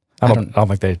 I don't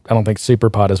think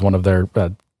SuperPod is one of their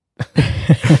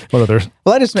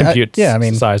compute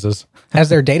sizes. As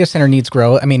their data center needs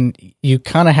grow, I mean, you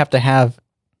kind of have to have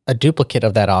a duplicate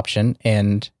of that option,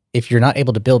 and if you're not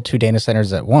able to build 2 data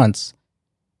centers at once,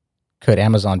 could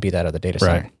Amazon be that other data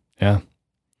center? Right. Yeah.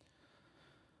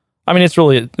 I mean,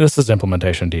 this is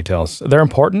implementation details. They're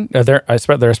important. They're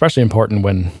especially important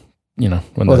when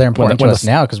they're important to us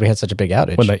now because we had such a big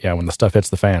outage. When the stuff hits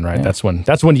the fan, right? Yeah.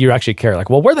 That's when you actually care. Like,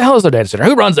 well, where the hell is their data center?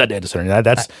 Who runs that data center?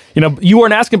 That's you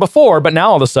weren't asking before, but now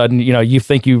all of a sudden, you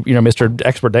think Mr.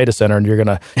 Expert Data Center, and you're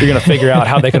gonna figure out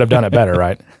how they could have done it better,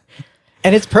 right?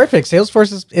 And it's perfect.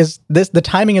 Salesforce is this. The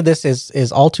timing of this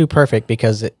is all too perfect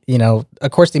because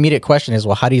of course, the immediate question is,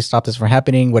 well, how do you stop this from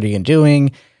happening? What are you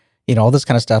doing? All this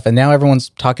kind of stuff. And now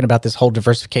everyone's talking about this whole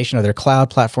diversification of their cloud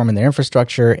platform and their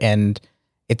infrastructure, and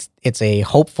it's a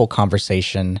hopeful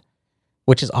conversation,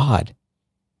 which is odd.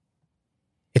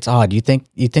 It's odd. You think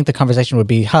the conversation would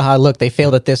be, haha, look, they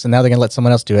failed at this and now they're going to let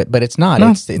someone else do it, but it's not.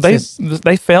 No,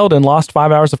 they failed and lost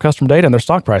 5 hours of customer data, and their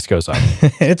stock price goes up.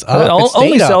 It's up.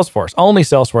 Only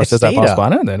Salesforce is that possible. I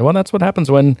know. Well, that's what happens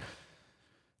when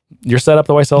you're set up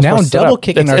the way Salesforce. Now I'm double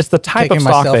kicking. It's the type of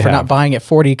stock they have. For not buying at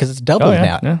 40 because it's doubled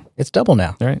now. Yeah. It's double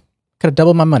now. Right. Could have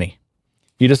doubled my money.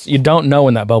 You don't know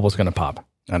when that bubble's going to pop.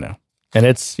 I know. And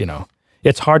it's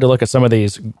hard to look at some of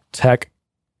these tech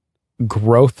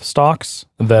growth stocks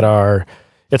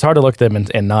it's hard to look at them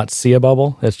and not see a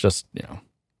bubble. It's just,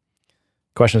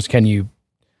 question is, can you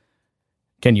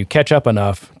catch up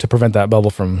enough to prevent that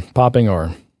bubble from popping,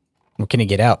 or can you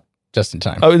get out just in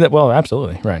time? Oh, well,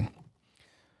 absolutely. Right.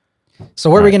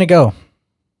 So where are we going to go?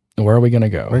 Where are we going to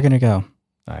go? We're going to go.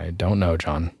 I don't know,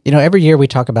 John. Every year we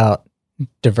talk about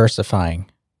diversifying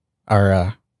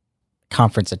our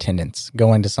conference attendance,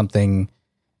 going to something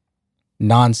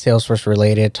non-Salesforce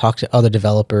related, talk to other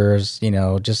developers,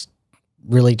 just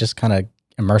really just kind of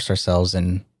immerse ourselves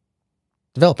in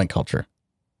development culture.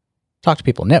 Talk to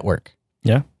people, network.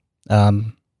 Yeah.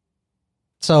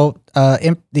 So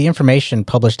the information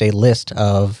published a list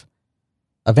of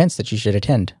events that you should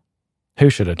attend. Who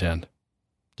should attend?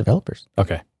 Developers.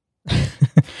 Okay.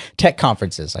 Tech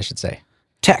conferences, I should say.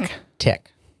 Tech.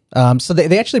 So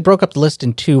they actually broke up the list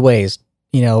in 2 ways.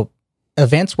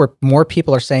 Events where more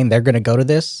people are saying they're going to go to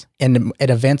this, and at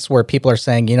events where people are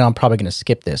saying, I'm probably going to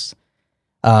skip this.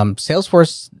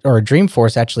 Salesforce or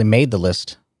Dreamforce actually made the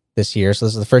list this year. So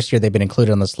this is the first year they've been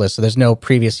included on this list. So there's no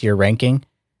previous year ranking.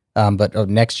 But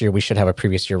next year we should have a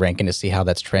previous year ranking to see how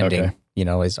that's trending.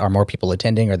 Okay. Are more people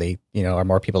attending, or are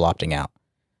more people opting out?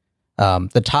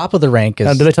 The top of the rank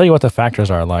is. Did they tell you what the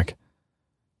factors are like?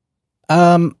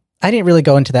 I didn't really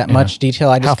go into that much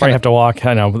detail. I just how far you have to walk.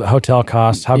 I know the hotel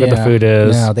costs, how good the food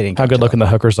is, they didn't how good looking the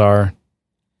hookers are.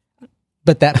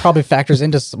 But that probably factors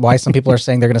into why some people are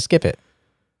saying they're going to skip it.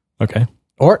 Okay.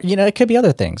 Or, it could be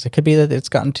other things. It could be that it's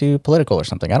gotten too political or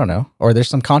something. I don't know. Or there's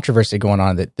some controversy going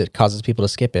on that causes people to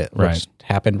skip it, which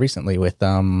happened recently with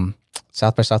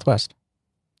South by Southwest.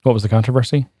 What was the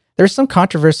controversy? There's some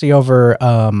controversy over,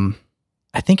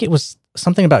 I think it was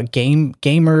something about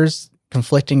gamers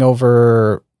conflicting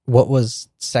over what was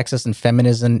sexist and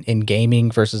feminism in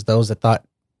gaming versus those that thought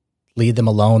leave them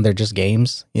alone. They're just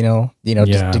games,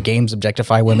 just do games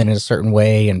objectify women in a certain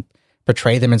way and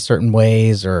portray them in certain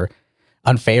ways or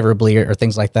unfavorably or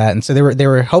things like that. And so they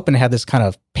were hoping to have this kind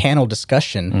of panel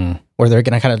discussion where they're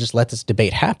going to kind of just let this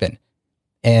debate happen.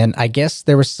 And I guess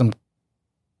there was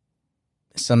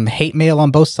some hate mail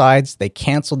on both sides. They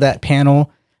canceled that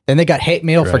panel. Then they got hate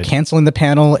mail for canceling the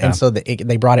panel, and so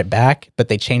they brought it back, but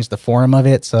they changed the forum of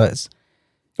it. So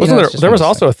there was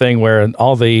also a thing where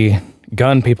all the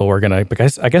gun people were gonna,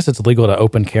 because I guess it's legal to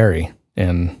open carry,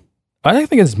 and I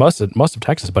think it's most of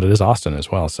Texas, but it is Austin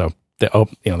as well. So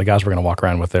the guys were gonna walk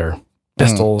around with their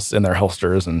pistols in their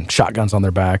holsters and shotguns on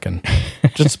their back, and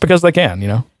just because they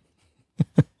can,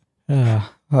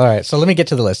 All right, so let me get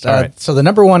to the list. Right. So the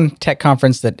number one tech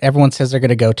conference that everyone says they're going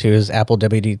to go to is Apple I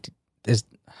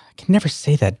can never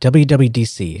say that,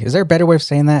 WWDC. Is there a better way of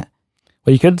saying that?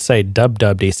 Well, you could say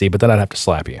WWDC, but then I'd have to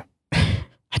slap you.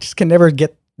 I just can never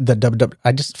get the WW.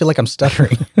 I just feel like I'm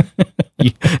stuttering.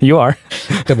 You are.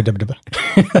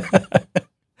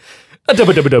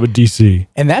 WWDC.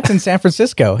 And that's in San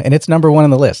Francisco, and it's number one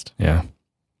on the list. Yeah.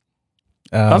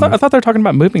 I thought they were talking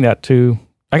about moving that to...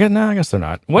 I guess they're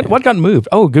not. What got moved?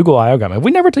 Oh, Google I/O got moved.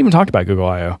 We never even talked about Google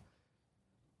I/O.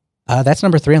 That's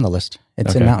number 3 on the list.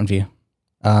 It's in Mountain View,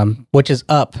 which is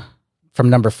up from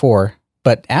number 4.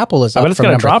 But Apple is up from number 13. I bet it's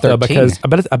going to drop, though,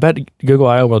 because I bet Google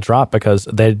I/O will drop because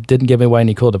they didn't give away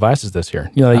any cool devices this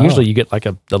year. Usually you get like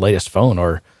the latest phone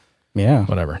or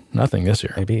whatever. Nothing this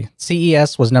year. Maybe.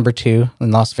 CES was number 2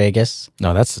 in Las Vegas.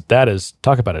 No, that is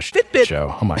talk about a shit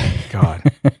show. Oh my God.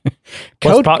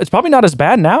 It's probably not as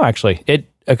bad now, actually.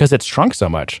 Because it's shrunk so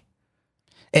much.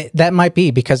 That might be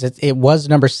because it was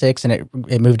number 6 and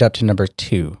it moved up to number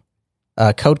 2.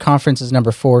 Code Conference is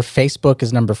number 4. Facebook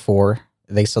is number 4.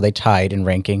 They tied in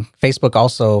ranking. Facebook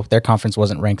also, their conference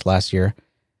wasn't ranked last year.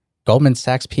 Goldman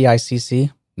Sachs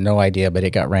PICC, no idea, but it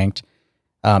got ranked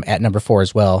at number 4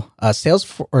 as well.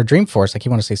 Dreamforce, I keep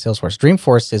wanting to say Salesforce.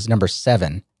 Dreamforce is number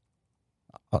 7.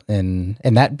 And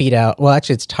that beat out, well,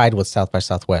 actually it's tied with South by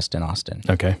Southwest in Austin.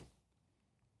 Okay.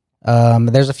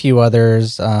 There's a few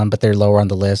others, but they're lower on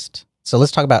the list. So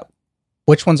let's talk about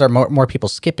which ones are more people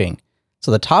skipping. So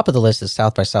the top of the list is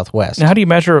South by Southwest. Now, how do you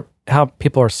measure how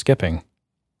people are skipping?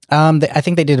 I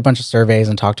think they did a bunch of surveys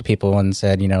and talked to people and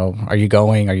said, are you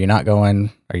going? Are you not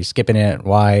going? Are you skipping it?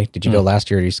 Why? Did you go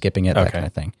last year? Are you skipping it? That kind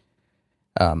of thing.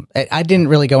 I didn't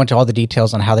really go into all the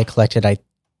details on how they collected. I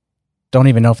don't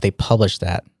even know if they published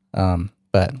that.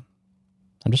 But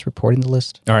I'm just reporting the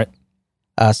list. All right.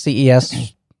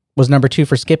 CES was number 2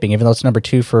 for skipping, even though it's number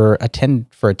 2 for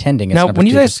attending. It's now, when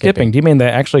you say skipping, do you mean they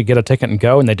actually get a ticket and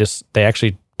go, and they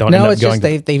actually don't end up going? No, it's just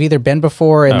they've either been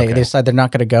before and they decide they're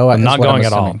not going to go. I'm not going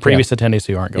at all. Previous attendees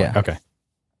who aren't going. Yeah.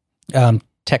 Okay.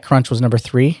 TechCrunch was number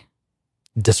 3.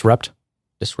 Disrupt.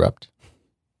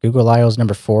 Google I/O is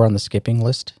number 4 on the skipping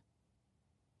list.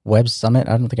 Web Summit,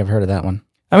 I don't think I've heard of that one.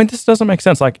 I mean, this doesn't make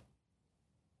sense. Like,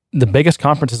 the biggest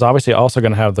conference is obviously also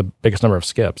going to have the biggest number of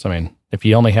skips. I mean, if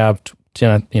you only have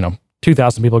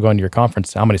 2,000 people going to your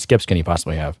conference, how many skips can you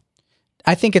possibly have?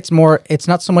 I think it's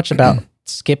not so much about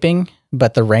skipping,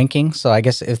 but the ranking. So I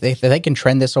guess if they can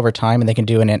trend this over time and they can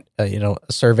do a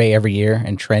survey every year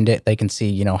and trend it, they can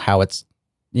see, how it's,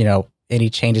 any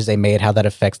changes they made, how that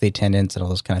affects the attendance and all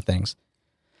those kind of things.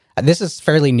 This is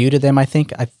fairly new to them, I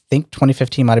think. I think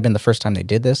 2015 might have been the first time they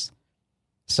did this.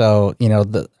 So,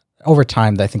 over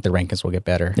time, I think the rankings will get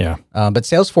better. Yeah. But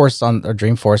Salesforce or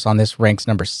Dreamforce on this ranks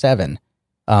number 7.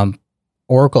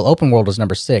 Oracle Open World was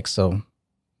number 6. So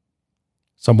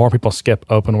more people skip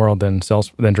Open World than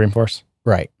Dreamforce?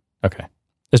 Right. Okay.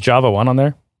 Is Java 1 on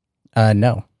there?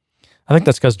 No. I think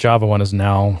that's because Java 1 is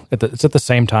now, it's at the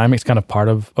same time. It's kind of part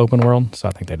of Open World. So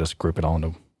I think they just group it all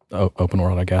into Open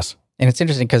World, I guess. And it's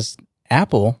interesting because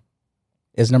Apple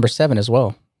is number 7 as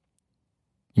well.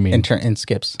 You mean in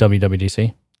skips?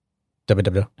 WWDC?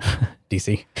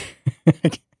 WWDC.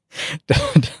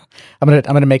 I'm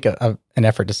gonna make an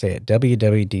effort to say it.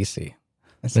 WWDC.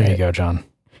 There you go, John.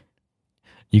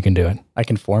 You can do it. I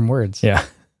can form words. Yeah.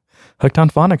 Hooked on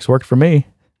Phonics worked for me.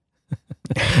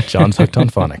 John's hooked on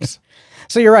Phonics.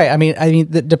 So you're right. I mean,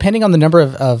 depending on the number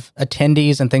of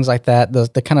attendees and things like that,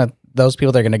 the kind of those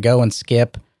people that are going to go and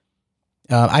skip.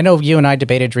 I know you and I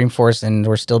debated Dreamforce, and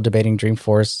we're still debating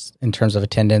Dreamforce in terms of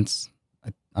attendance.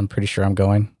 I'm pretty sure I'm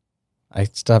going. I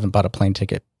still haven't bought a plane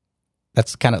ticket.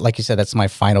 That's kind of, like you said, that's my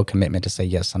final commitment to say,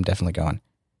 yes, I'm definitely going.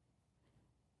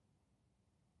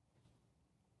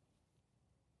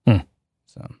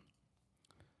 So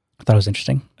I thought it was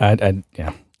interesting. Yeah. I'm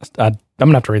going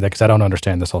to have to read that because I don't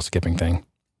understand this whole skipping thing.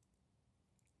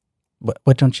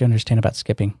 What don't you understand about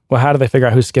skipping? Well, how do they figure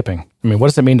out who's skipping? I mean, what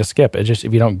does it mean to skip? It's just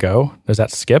if you don't go, does that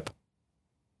skip?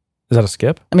 Is that a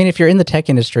skip? I mean, if you're in the tech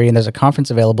industry and there's a conference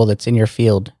available that's in your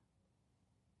field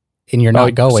and you're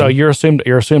not going. So you're assumed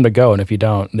to go, and if you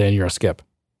don't, then you're a skip.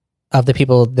 Of the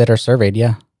people that are surveyed,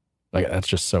 yeah. Like, that's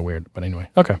just so weird. But anyway,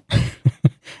 okay.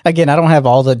 Again, I don't have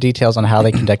all the details on how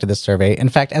they conducted this survey. In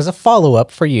fact, as a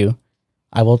follow-up for you,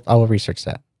 I will research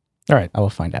that. All right. I will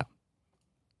find out.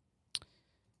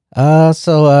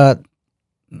 So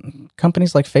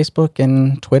companies like Facebook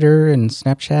and Twitter and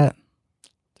Snapchat,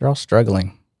 They're all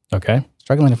struggling. Okay.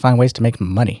 Struggling to find ways to make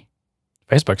money.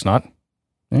 Facebook's not.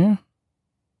 Yeah.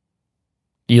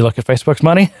 You look at Facebook's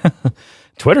money?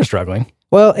 Twitter's struggling.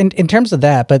 Well, in terms of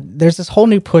that, but there's this whole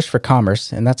new push for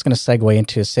commerce, and that's going to segue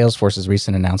into Salesforce's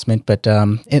recent announcement. But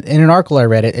in an article I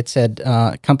read, it said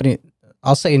company,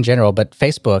 I'll say in general, but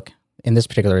Facebook, in this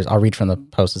particular, I'll read from the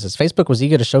post. It says, Facebook was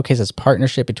eager to showcase its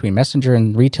partnership between Messenger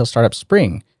and retail startup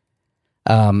Spring.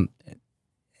 I'm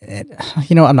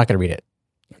not going to read it.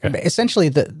 Okay. Essentially,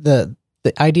 the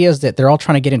idea is that they're all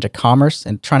trying to get into commerce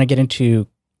and trying to get into,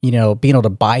 being able to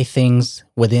buy things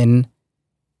within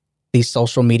these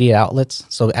social media outlets.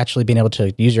 So actually being able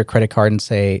to use your credit card and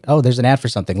say, oh, there's an ad for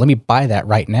something. Let me buy that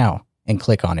right now and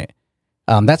click on it.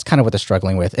 That's kind of what they're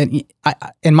struggling with. And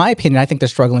in my opinion, I think they're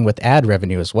struggling with ad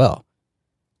revenue as well.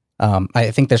 I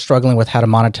think they're struggling with how to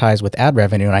monetize with ad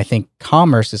revenue. And I think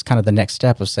commerce is kind of the next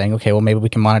step of saying, okay, well, maybe we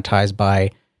can monetize by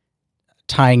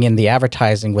tying in the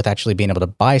advertising with actually being able to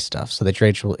buy stuff so that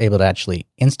you're able to actually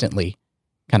instantly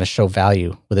kind of show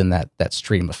value within that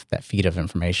stream of that feed of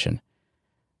information.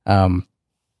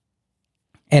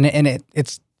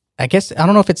 It's, I guess, I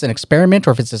don't know if it's an experiment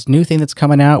or if it's this new thing that's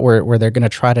coming out where they're going to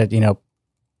try to,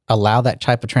 allow that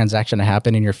type of transaction to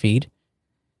happen in your feed.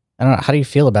 I don't know. How do you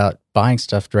feel about buying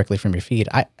stuff directly from your feed?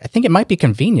 I think it might be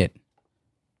convenient.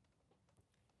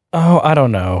 Oh, I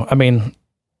don't know. I mean,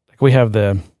 we have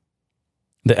the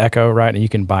Echo, right? And you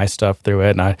can buy stuff through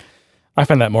it. And I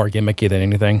find that more gimmicky than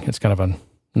anything. It's kind of a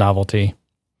novelty.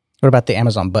 What about the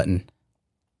Amazon button?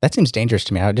 That seems dangerous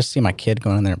to me. I would just see my kid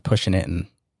going in there and pushing it, and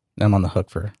I'm on the hook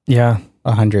for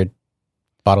 100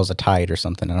 bottles of Tide or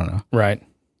something. I don't know. Right.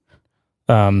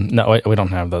 No, we don't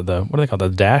have the what do they call the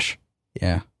Dash?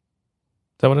 Yeah. Is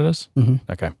that what it is? Mm-hmm.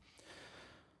 Okay.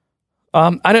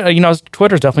 I don't.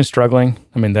 Twitter's definitely struggling.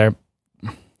 I mean, they're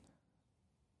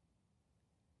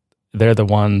the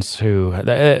ones who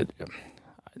they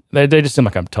just seem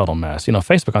like a total mess.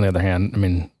 Facebook, on the other hand, I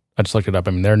mean, I just looked it up.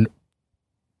 I mean,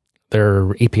 their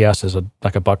EPS is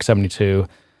like $1.72.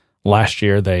 Last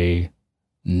year, they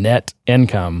net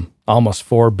income almost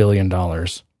 $4 billion.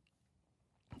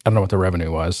 I don't know what the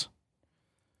revenue was.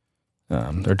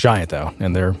 They're giant though,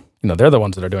 and they're the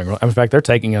ones that are doing. In fact, they're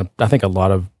taking I think a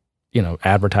lot of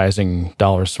advertising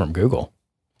dollars from Google.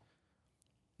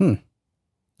 I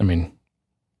mean,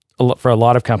 for a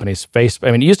lot of companies,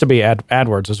 it used to be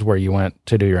AdWords is where you went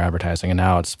to do your advertising, and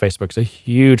now Facebook's a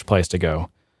huge place to go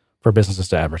for businesses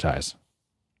to advertise.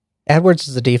 AdWords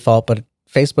is the default, but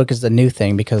Facebook is the new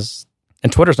thing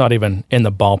and Twitter's not even in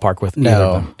the ballpark with either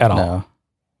of them at all.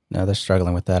 No, they're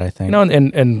struggling with that, I think.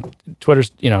 And Twitter's,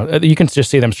 you can just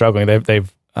see them struggling.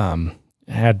 They've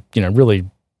had, really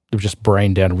just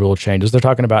brain dead rule changes. They're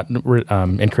talking about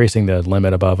increasing the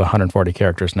limit above 140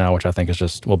 characters now, which I think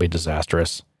will be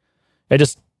disastrous.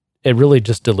 It really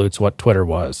just dilutes what Twitter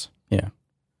was. Yeah.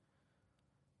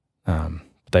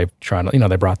 They've tried,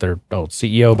 they brought their old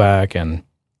CEO back, and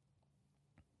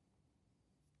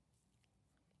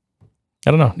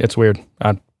I don't know. It's weird.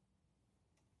 I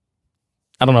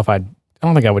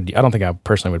don't think I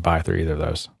personally would buy through either of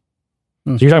those.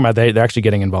 So you're talking about they're actually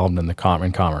getting involved in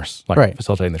commerce, like right.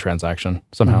 Facilitating the transaction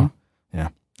somehow. Mm-hmm. Yeah.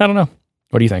 I don't know.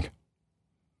 What do you think?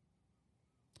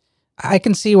 I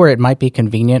can see where it might be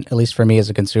convenient, at least for me as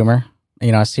a consumer.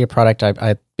 I see a product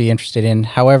I'd be interested in.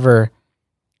 However,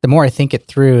 the more I think it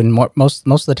through, and most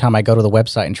of the time I go to the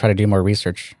website and try to do more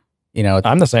research.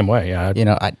 I'm the same way. Yeah. I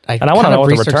want to know what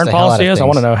the return policy is. I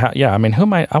want to know how. Yeah. I mean, I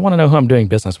want to know who I'm doing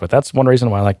business with. That's one reason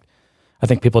why, I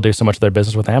think people do so much of their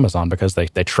business with Amazon, because they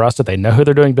trust it. They know who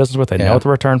they're doing business with. They know what the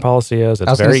return policy is.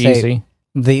 It's very easy.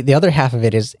 The other half of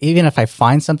it is, even if I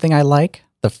find something I like,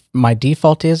 my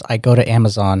default is I go to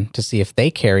Amazon to see if they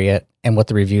carry it and what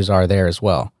the reviews are there as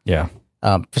well. Yeah.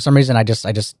 For some reason, I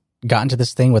just got into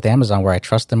this thing with Amazon where I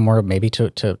trust them more, maybe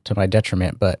to my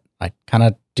detriment, but I kind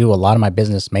of do a lot of my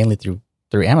business mainly through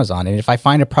Amazon. And if I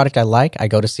find a product I like, I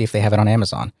go to see if they have it on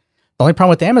Amazon. The only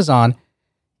problem with Amazon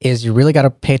is you really got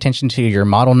to pay attention to your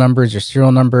model numbers, your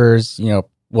serial numbers,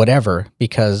 whatever,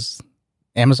 because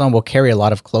Amazon will carry a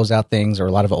lot of closeout things or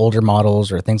a lot of older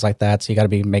models or things like that. So you got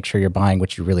to make sure you're buying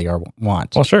what you really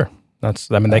want. Well, sure.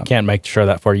 They can't make sure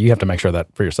that for you. You have to make sure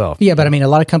that for yourself. Yeah, but a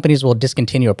lot of companies will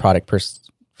discontinue a product per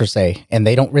se, and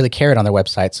they don't really carry it on their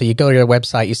website. So you go to their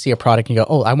website, you see a product, and you go,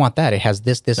 oh, I want that. It has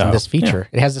this, and this feature.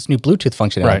 Yeah. It has this new Bluetooth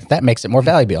functionality. Right. That makes it more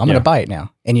valuable. I'm going to buy it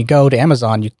now. And you go to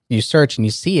Amazon, you search, and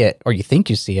you see it, or you think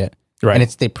you see it, right. And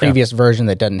it's the previous version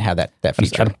that doesn't have that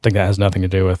feature. I don't think that has nothing to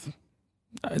do with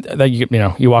that.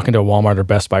 You walk into a Walmart or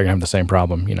Best Buy, you're going to have the same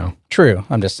problem. True.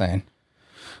 I'm just saying.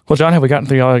 Well, John, have we gotten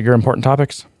through all your important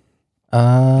topics?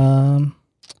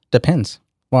 Depends.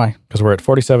 Why? Because we're at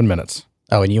 47 minutes.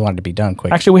 Oh, and you wanted to be done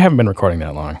quick. Actually, we haven't been recording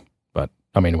that long, but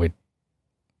I mean,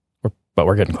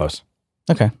 we're getting close.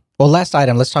 Okay. Well, last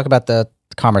item, let's talk about the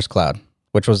Commerce Cloud,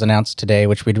 which was announced today,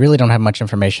 which we really don't have much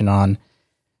information on.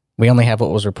 We only have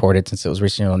what was reported since it was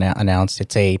recently announced.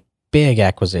 It's a big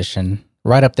acquisition,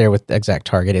 right up there with the Exact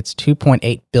Target. It's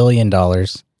 $2.8 billion.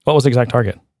 What was the exact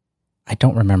target? I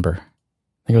don't remember.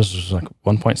 I think it was like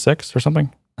 1.6 or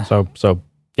something. So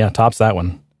yeah, tops that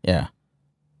one. Yeah.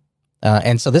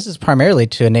 And so this is primarily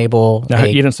to enable... Now,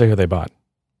 you didn't say who they bought.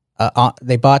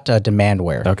 They bought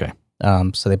Demandware. Okay.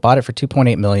 So they bought it for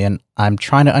 $2.8 million. I'm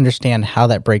trying to understand how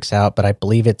that breaks out, but I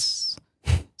believe it's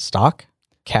stock,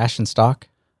 cash and stock.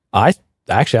 I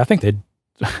think they...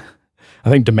 I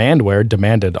think Demandware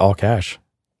demanded all cash.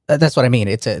 That's what I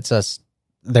mean.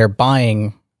 They're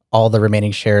buying all the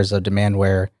remaining shares of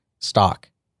Demandware stock,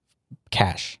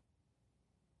 cash.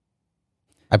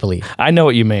 I believe. I know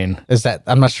what you mean.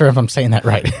 I'm not sure if I'm saying that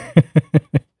right.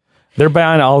 They're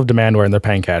buying all of Demandware and they're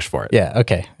paying cash for it. Yeah.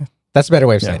 Okay. That's a better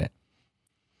way of saying it.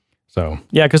 So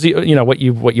yeah, because you know what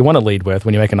you want to lead with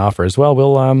when you make an offer is, well,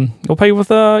 we'll pay you with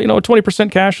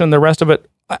 20% cash and the rest of it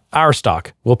our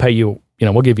stock. We'll pay you.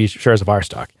 We'll give you shares of our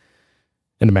stock.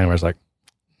 And Demandware's like,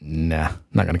 nah,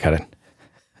 not going to cut it.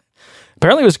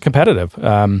 Apparently, it was competitive.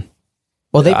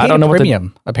 Well, they paid a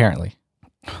premium. Apparently,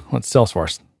 well, it's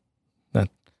Salesforce.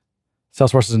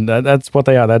 Salesforce is that's what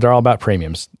they are. They're all about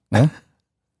premiums. Huh?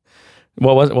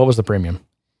 What was the premium?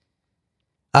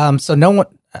 So no one.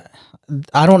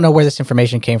 I don't know where this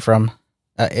information came from.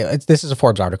 This is a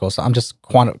Forbes article, so I'm just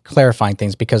clarifying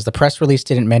things because the press release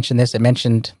didn't mention this. It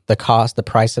mentioned the cost, the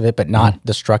price of it, but not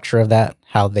the structure of that,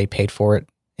 how they paid for it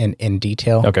in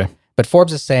detail. Okay. But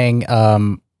Forbes is saying,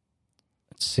 let's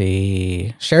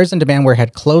see, shares in Demandware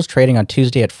had closed trading on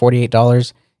Tuesday at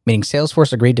 $48, meaning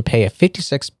Salesforce agreed to pay a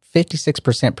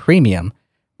 56% premium,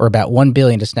 or about $1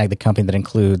 billion, to snag the company. That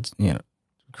includes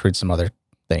some other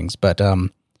things. But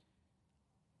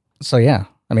so yeah,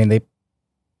 I mean they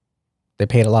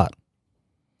paid a lot.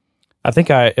 I think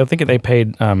they paid,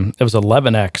 it was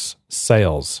 11x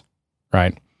sales,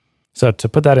 right? So to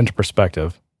put that into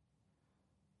perspective,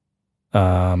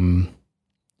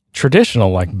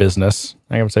 traditional like business,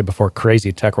 I would say before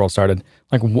crazy tech world started,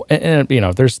 like,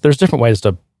 there's different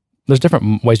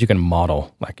ways you can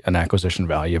model like an acquisition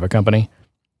value of a company.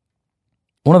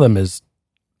 One of them is,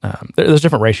 there's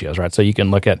different ratios, right? So you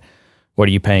can look at what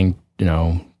are you paying,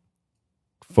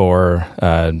 for,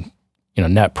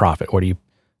 net profit. What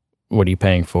are you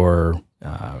paying for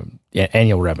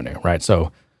annual revenue, right?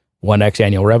 So 1x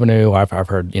annual revenue. I've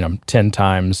heard 10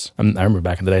 times. I remember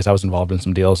back in the days I was involved in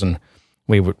some deals, and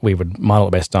we would model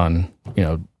it based on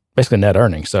basically net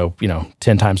earnings. So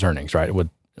 10 times earnings, right? It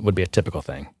would be a typical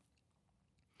thing.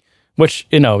 Which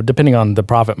depending on the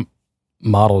profit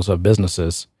models of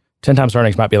businesses, 10 times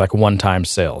earnings might be like 1 time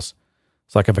sales.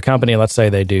 It's like if a company, let's say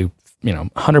they do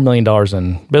 $100 million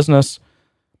in business,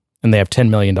 and they have $10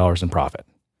 million in profit.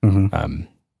 Mm-hmm.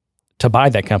 To buy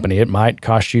that company, it might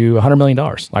cost you $100 million,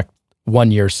 like 1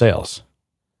 year's sales.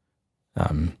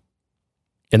 In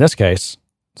this case,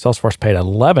 Salesforce paid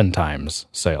 11 times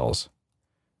sales,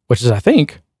 which is, I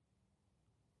think,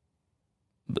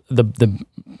 the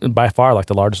by far like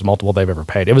the largest multiple they've ever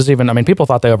paid. It was even, people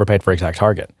thought they overpaid for Exact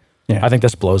Target. Yeah. I think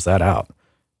this blows that out.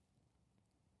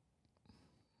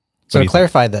 So to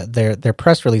clarify, that their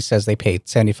press release says they paid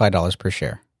 $75 per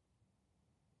share.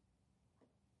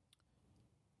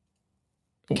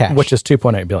 Cash. Which is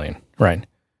 $2.8 billion, right?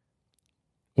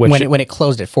 When it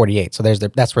closed at 48, so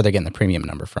that's where they're getting the premium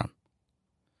number from.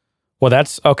 Well,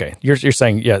 that's okay. You're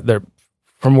saying they're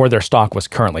from where their stock was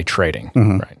currently trading,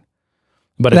 mm-hmm. right?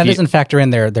 But that doesn't factor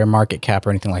in their market cap or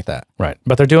anything like that, right?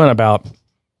 But they're doing about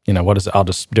what is it? I'll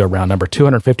just do a round number: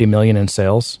 $250 million in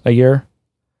sales a year,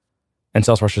 and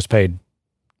Salesforce just paid.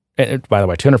 By the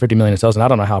way, $250 million in sales, and I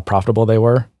don't know how profitable they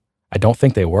were. I don't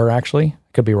think they were actually.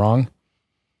 Could be wrong.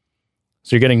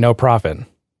 So you're getting no profit.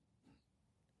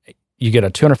 You get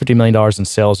a $250 million in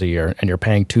sales a year, and you're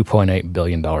paying $2.8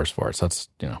 billion for it. So that's,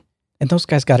 And those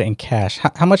guys got it in cash.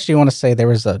 How much do you want to say there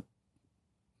was a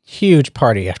huge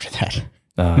party after that?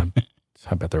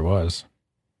 I bet there was.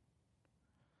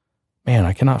 Man,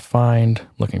 I cannot find,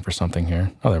 looking for something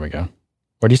here. Oh, there we go.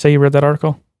 Where do you say you read that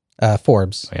article?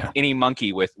 Forbes. Oh, yeah. Any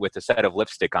monkey with a set of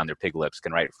lipstick on their pig lips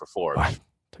can write it for Forbes. Oh, it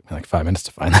took me like 5 minutes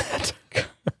to find that.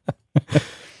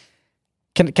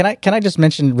 Can I just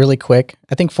mention really quick?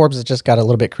 I think Forbes has just got a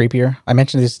little bit creepier. I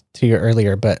mentioned this to you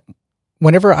earlier, but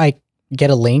whenever I get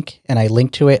a link and I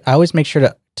link to it, I always make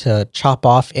sure to chop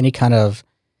off any kind of,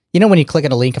 when you click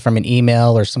on a link from an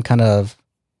email or some kind of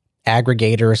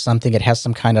aggregator or something, it has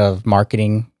some kind of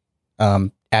marketing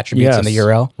attributes in the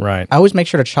URL. Right. I always make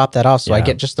sure to chop that off so I Yeah.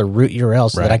 get just the root URL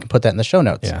so that Right. I can put that in the show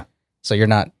notes. Yeah. So you're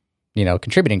not,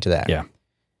 contributing to that. Yeah.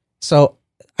 So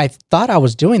I thought I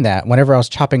was doing that whenever I was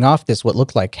chopping off this what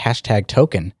looked like hashtag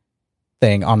token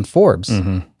thing on Forbes.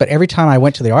 Mm-hmm. But every time I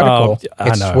went to the article, I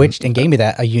it know. switched and gave me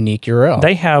a unique URL.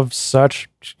 They have such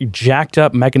jacked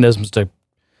up mechanisms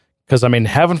because I mean,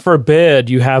 heaven forbid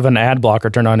you have an ad blocker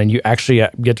turned on and you actually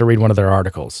get to read one of their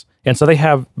articles. And so they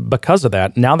have, because of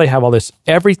that, now they have all this.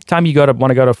 Every time you want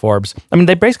to go to Forbes, I mean,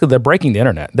 they're breaking the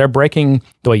internet. They're breaking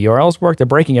the way URLs work. They're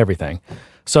breaking everything.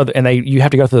 So you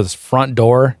have to go through this front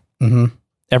door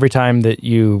every time that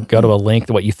you go to a link,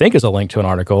 what you think is a link to an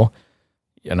article.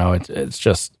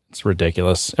 It's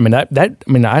ridiculous. I mean,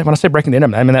 when I say breaking the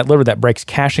internet, I mean that breaks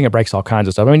caching, it breaks all kinds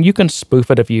of stuff. I mean, you can spoof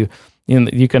it if you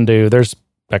can do. There's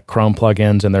like Chrome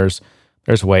plugins, and there's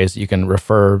ways that you can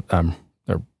refer.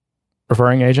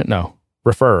 Referring agent, no,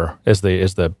 refer is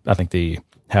the I think the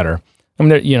header. I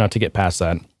mean, to get past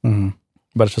that,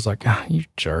 but it's just like you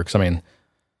jerks. I mean,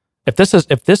 if this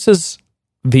is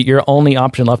your only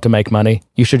option left to make money,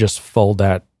 you should just fold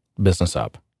that business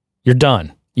up. You're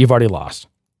done. You've already lost.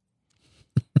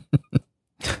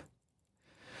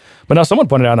 But now someone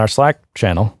pointed out in our Slack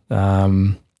channel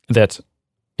that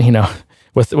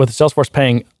with Salesforce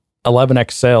paying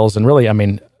 11x sales, and really, I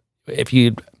mean, if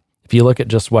you look at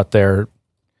just what their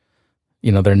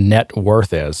net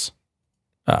worth is,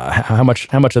 how much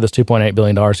of this $2.8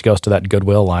 billion goes to that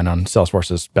goodwill line on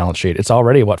Salesforce's balance sheet? It's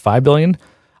already $5 billion.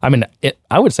 I mean,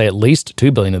 I would say at least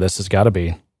 $2 billion of this has got to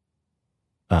be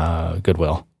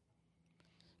goodwill.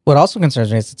 What also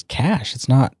concerns me is it's cash. It's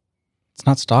not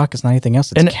stock. It's not anything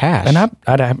else. It's cash. And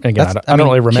I don't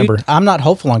really remember. I'm not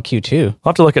hopeful on Q2. I'll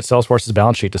have to look at Salesforce's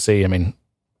balance sheet to see. I mean,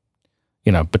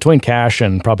 between cash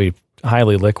and probably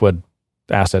highly liquid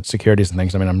assets, securities, and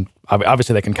things. I mean,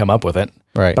 obviously they can come up with it,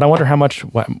 right? But I wonder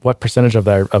what percentage of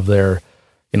their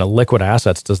liquid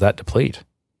assets does that deplete?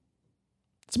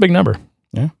 It's a big number.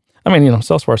 Yeah. I mean,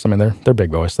 Salesforce. I mean, they're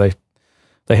big boys. They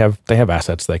have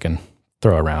assets they can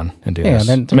throw around and do this.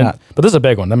 But this is a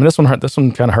big one. I mean, this one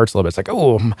kind of hurts a little bit. It's like,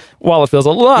 oh, my wallet feels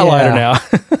a lot lighter now.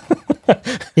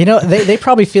 They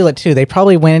probably feel it too. They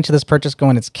probably went into this purchase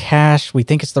going, it's cash. We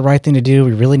think it's the right thing to do.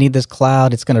 We really need this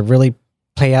cloud. It's going to really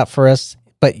play out for us.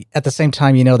 But at the same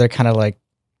time, they're kind of like,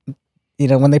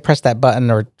 when they press that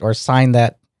button or sign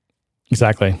that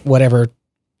exactly whatever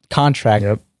contract,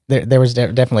 yep. There was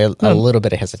definitely a little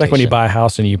bit of hesitation. It's like when you buy a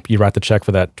house and you write the check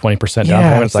for that 20% down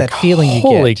payment. It's like, that feeling you get.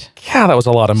 Holy cow, that was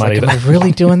a lot of money. Like, am I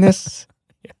really doing this?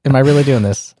 Am I really doing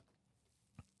this?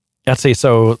 Let's see.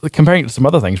 So comparing it to some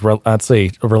other things, let's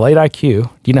see. Relate IQ.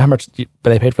 Do you know how much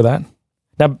they paid for that?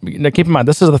 Now keep in mind,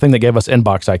 this is the thing that gave us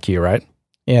Inbox IQ, right?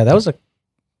 Yeah, that was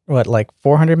like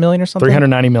 400 million or something?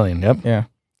 390 million. Yep. Yeah.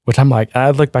 Which I'm like,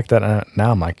 I look back at that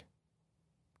now. I'm like,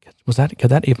 could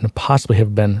that even possibly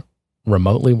have been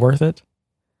remotely worth it?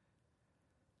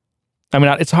 I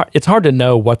mean, it's hard to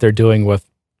know what they're doing with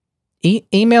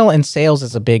email and sales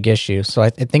is a big issue. So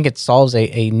I think it solves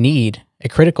a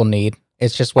critical need.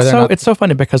 It's just whether or not it's so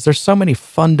funny because there's so many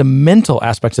fundamental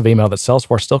aspects of email that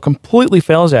Salesforce still completely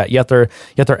fails at. Yet they're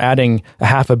adding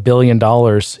 $500 million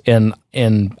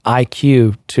in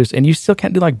IQ to, and you still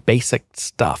can't do like basic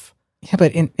stuff. Yeah,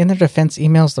 but in their defense,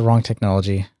 email is the wrong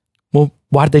technology. Well,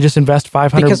 why did they just invest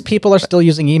 500? Because people are still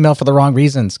using email for the wrong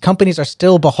reasons. Companies are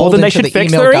still beholden then they to should the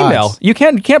fix email their gods. email. You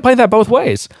can't play that both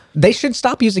ways. They should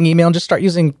stop using email and just start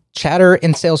using Chatter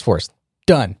and Salesforce.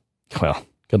 Done. Well,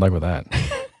 good luck with that.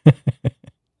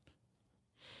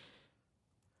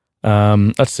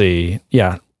 Let's see.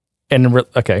 Yeah. And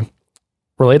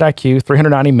Relate IQ,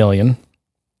 390 million.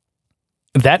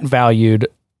 That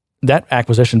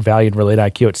acquisition valued Relate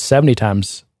IQ at 70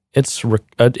 times its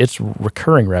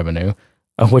recurring revenue,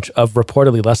 of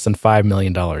reportedly less than $5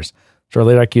 million. So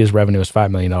Relate IQ's revenue is $5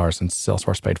 million, and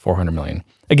Salesforce paid $400 million.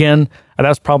 Again, that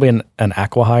was probably an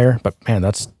acqui-hire, but man,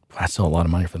 that's still a lot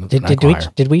of money for the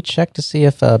acqui-hire. Did we check to see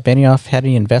if Benioff had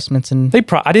any investments in?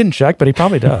 I didn't check, but he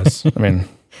probably does. I mean,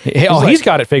 he's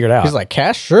got it figured out. He's like,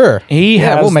 cash, sure.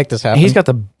 We'll make this happen. He's got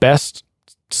the best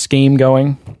scheme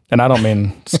going, and I don't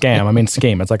mean scam. I mean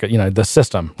scheme. It's like the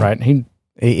system, right?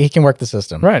 He can work the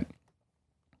system, right?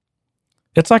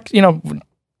 It's like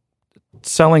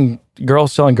selling Girl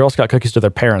Scout cookies to their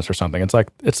parents or something. It's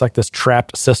like this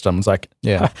trapped system. It's like,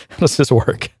 how does this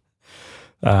work?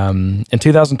 In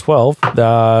 2012,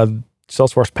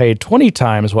 Salesforce paid 20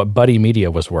 times what Buddy Media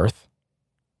was worth.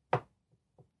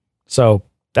 So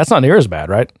that's not near as bad,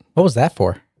 right? What was that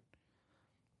for?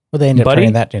 What they ended up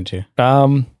turning that into?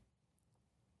 Or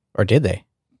did they?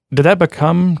 Did that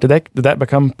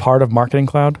become part of Marketing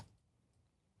Cloud?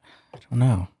 I don't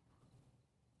know.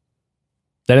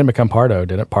 They didn't become Pardo,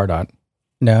 did it? Pardot.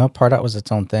 No, Pardot was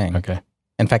its own thing. Okay.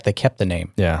 In fact, they kept the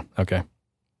name. Yeah. Okay.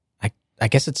 I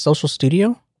guess it's Social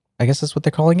Studio. I guess that's what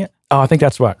they're calling it. Oh, I think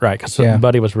that's what, right. Because Yeah.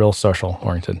 Buddy was real social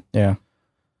oriented. Yeah.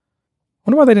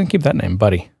 Wonder why they didn't keep that name,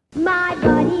 Buddy. My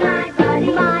buddy, my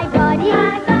buddy, my buddy,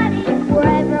 my buddy.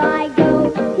 Wherever I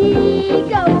go, he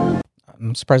goes.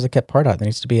 I'm surprised they kept Pardot. There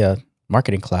needs to be a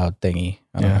marketing cloud thingy.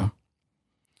 I don't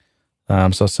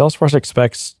know. So Salesforce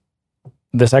expects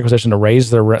this acquisition to raise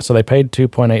their so they paid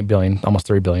 $2.8 billion, almost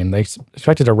 $3 billion. They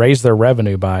expected to raise their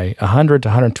revenue by $100 to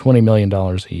 $120 million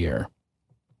a year,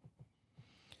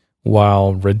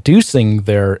 while reducing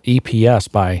their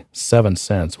EPS by 7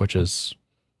 cents, which is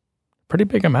a pretty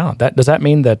big amount. Does that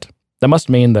mean that must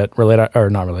mean that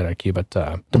not Relate IQ, but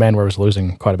Demandware was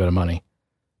losing quite a bit of money.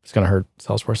 It's going to hurt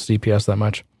Salesforce's EPS that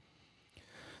much.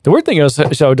 The weird thing is,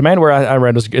 so Demandware I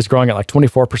read is growing at like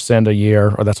 24% a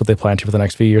year, or that's what they plan to for the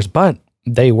next few years, but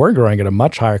they were growing at a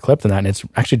much higher clip than that, and it's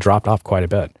actually dropped off quite a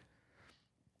bit.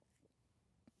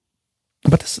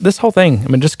 But this whole thing, I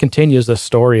mean, just continues this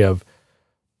story of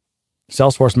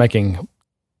Salesforce making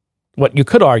what you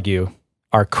could argue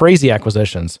are crazy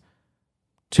acquisitions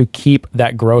to keep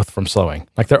that growth from slowing.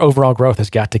 Like their overall growth has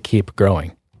got to keep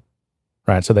growing,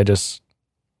 right? So they just,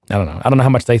 I don't know how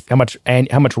much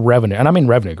revenue, and I mean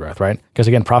revenue growth, right? Because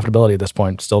again, profitability at this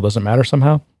point still doesn't matter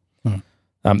somehow.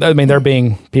 I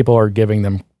mean, people are giving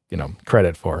them,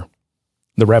 credit for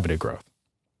the revenue growth.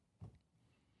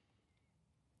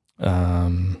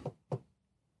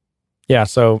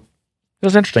 So it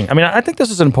was interesting. I mean, I think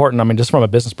this is important. I mean, just from a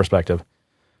business perspective,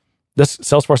 this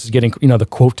Salesforce is getting, the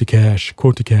quote to cash.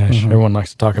 Everyone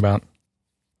likes to talk about.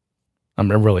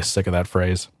 I'm really sick of that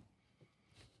phrase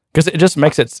because it just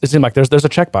makes it seem like there's a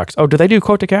checkbox. Oh, do they do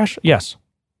quote to cash? Yes.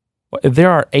 There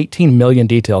are 18 million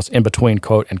details in between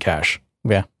quote and cash.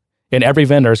 Yeah. And every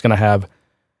vendor is going to have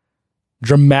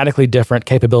dramatically different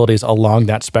capabilities along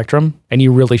that spectrum. And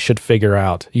you really should figure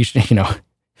out, you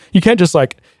can't just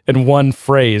like in one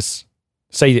phrase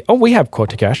say, oh, we have quote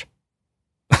to cash.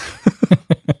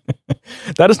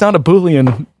 That is not a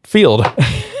Boolean field.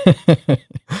 It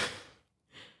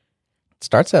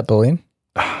starts at Boolean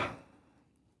and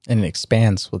it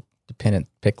expands with dependent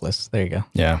pick lists. There you go.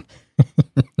 Yeah.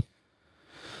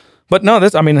 But no,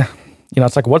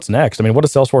 it's like, what's next? I mean, what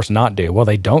does Salesforce not do? Well,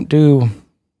 they don't do,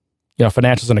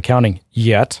 financials and accounting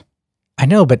yet. I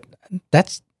know, but I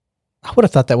would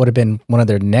have thought that would have been one of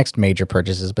their next major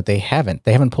purchases, but they haven't.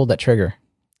 They haven't pulled that trigger.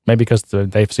 Maybe because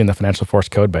they've seen the Financial Force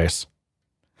code base.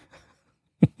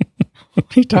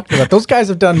 What are you talking about? Those guys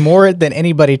have done more than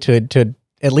anybody to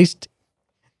at least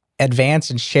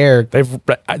advance and share. They've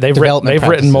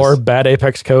written more bad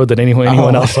Apex code than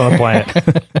anyone else on the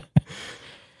planet.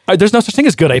 There's no such thing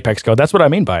as good Apex code. That's what I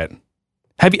mean by it.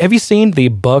 Have you seen the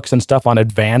books and stuff on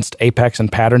advanced Apex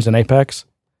and patterns in Apex?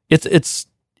 It's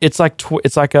like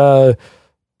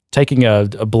taking a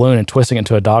balloon and twisting it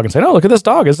into a dog and saying, "Oh, look at this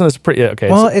dog! Isn't this pretty?" Okay,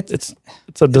 well, it's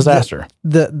a disaster.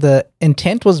 The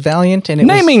intent was valiant, and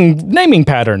naming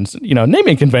patterns,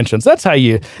 naming conventions. That's how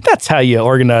you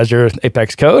organize your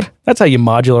Apex code. That's how you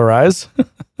modularize.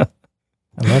 I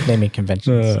love naming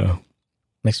conventions.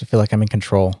 Makes me feel like I'm in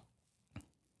control.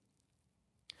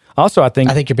 Also, I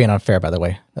think you're being unfair. By the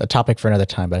way, a topic for another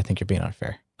time, but I think you're being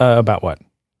unfair. About what?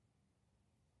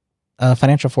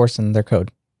 Financial Force and their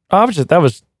code. Oh, I was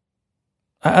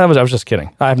just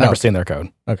kidding. I've never seen their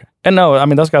code. Okay. And no, I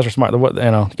mean, those guys are smart.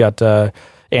 You got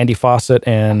Andy Fawcett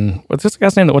and what's this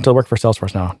guy's name that went to work for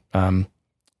Salesforce now?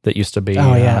 That used to be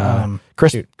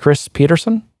Chris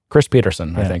Peterson. Chris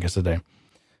Peterson, I think is the name.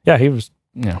 Yeah, he was.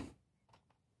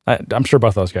 I'm sure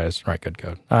both those guys write good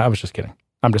code. I was just kidding.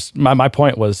 I'm just my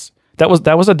point was that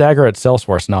was a dagger at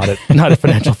Salesforce, not at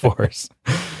Financial Force.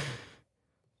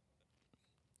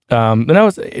 And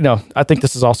I think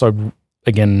this is also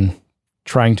again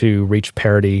trying to reach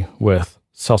parity with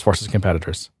Salesforce's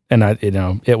competitors. And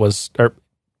it was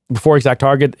before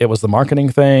ExactTarget, it was the marketing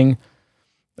thing,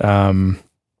 the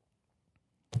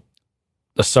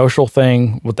social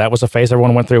thing. That was a phase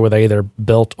everyone went through where they either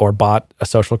built or bought a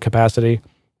social capacity,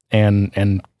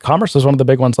 and commerce is one of the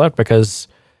big ones left because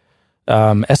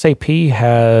SAP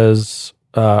has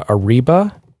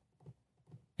Ariba,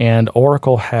 and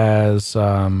Oracle has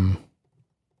they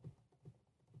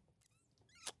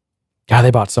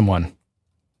bought someone.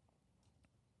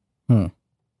 And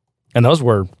those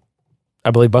were,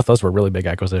 I believe both those were really big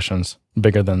acquisitions,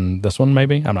 bigger than this one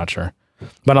maybe. I'm not sure.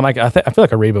 But I'm like, I feel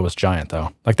like Ariba was giant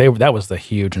though. Like that was the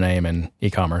huge name in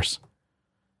e-commerce.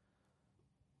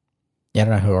 Yeah, I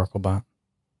don't know who Oracle bought.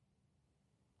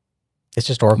 It's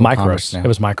just Oracle Micros. It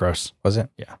was Micros. Was it?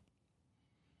 Yeah.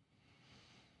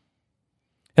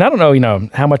 And I don't know,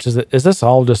 how much is it? Is this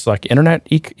all just like internet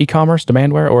e-commerce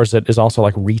demandware, or is also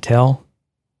like retail?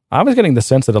 I was getting the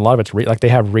sense that a lot of it's like they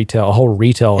have retail, a whole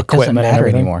retail It doesn't equipment and matter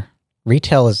everything. anymore.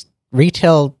 Retail.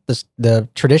 The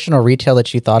traditional retail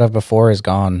that you thought of before is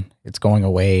gone. It's going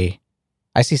away.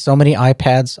 I see so many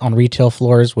iPads on retail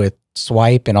floors with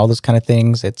swipe and all those kind of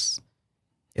things. I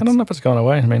don't know if it's going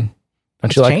away. I mean,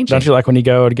 It's changing. don't you like when you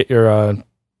go to get your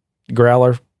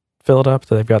growler filled up?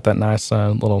 They've got that nice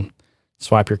little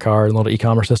swipe your card, little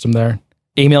e-commerce system there.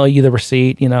 Email you the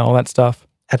receipt, all that stuff.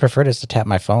 I prefer just to tap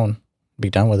my phone, be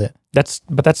done with it.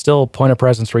 But that's still point of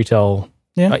presence retail,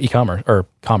 Yeah. e-commerce or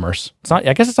commerce. It's not.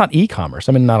 I guess it's not e-commerce.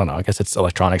 I mean, I don't know. I guess it's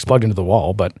electronics plugged into the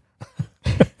wall, but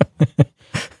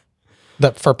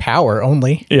For power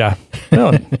only. yeah,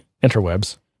 well,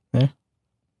 interwebs. Yeah.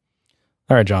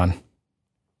 All right, John.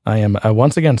 I am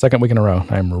once again, second week in a row.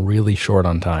 I am really short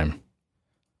on time.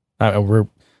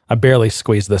 I barely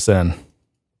squeezed this in.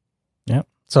 Yep.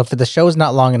 So if the show is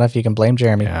not long enough, you can blame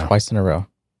Jeremy twice in a row.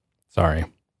 Sorry.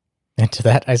 And to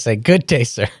that, I say, good day,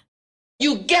 sir.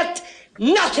 You get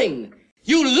nothing.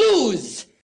 You lose.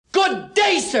 Good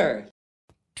day, sir.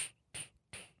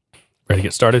 Ready to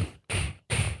get started?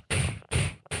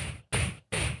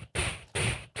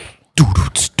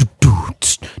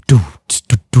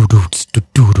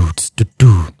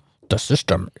 The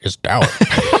system is down.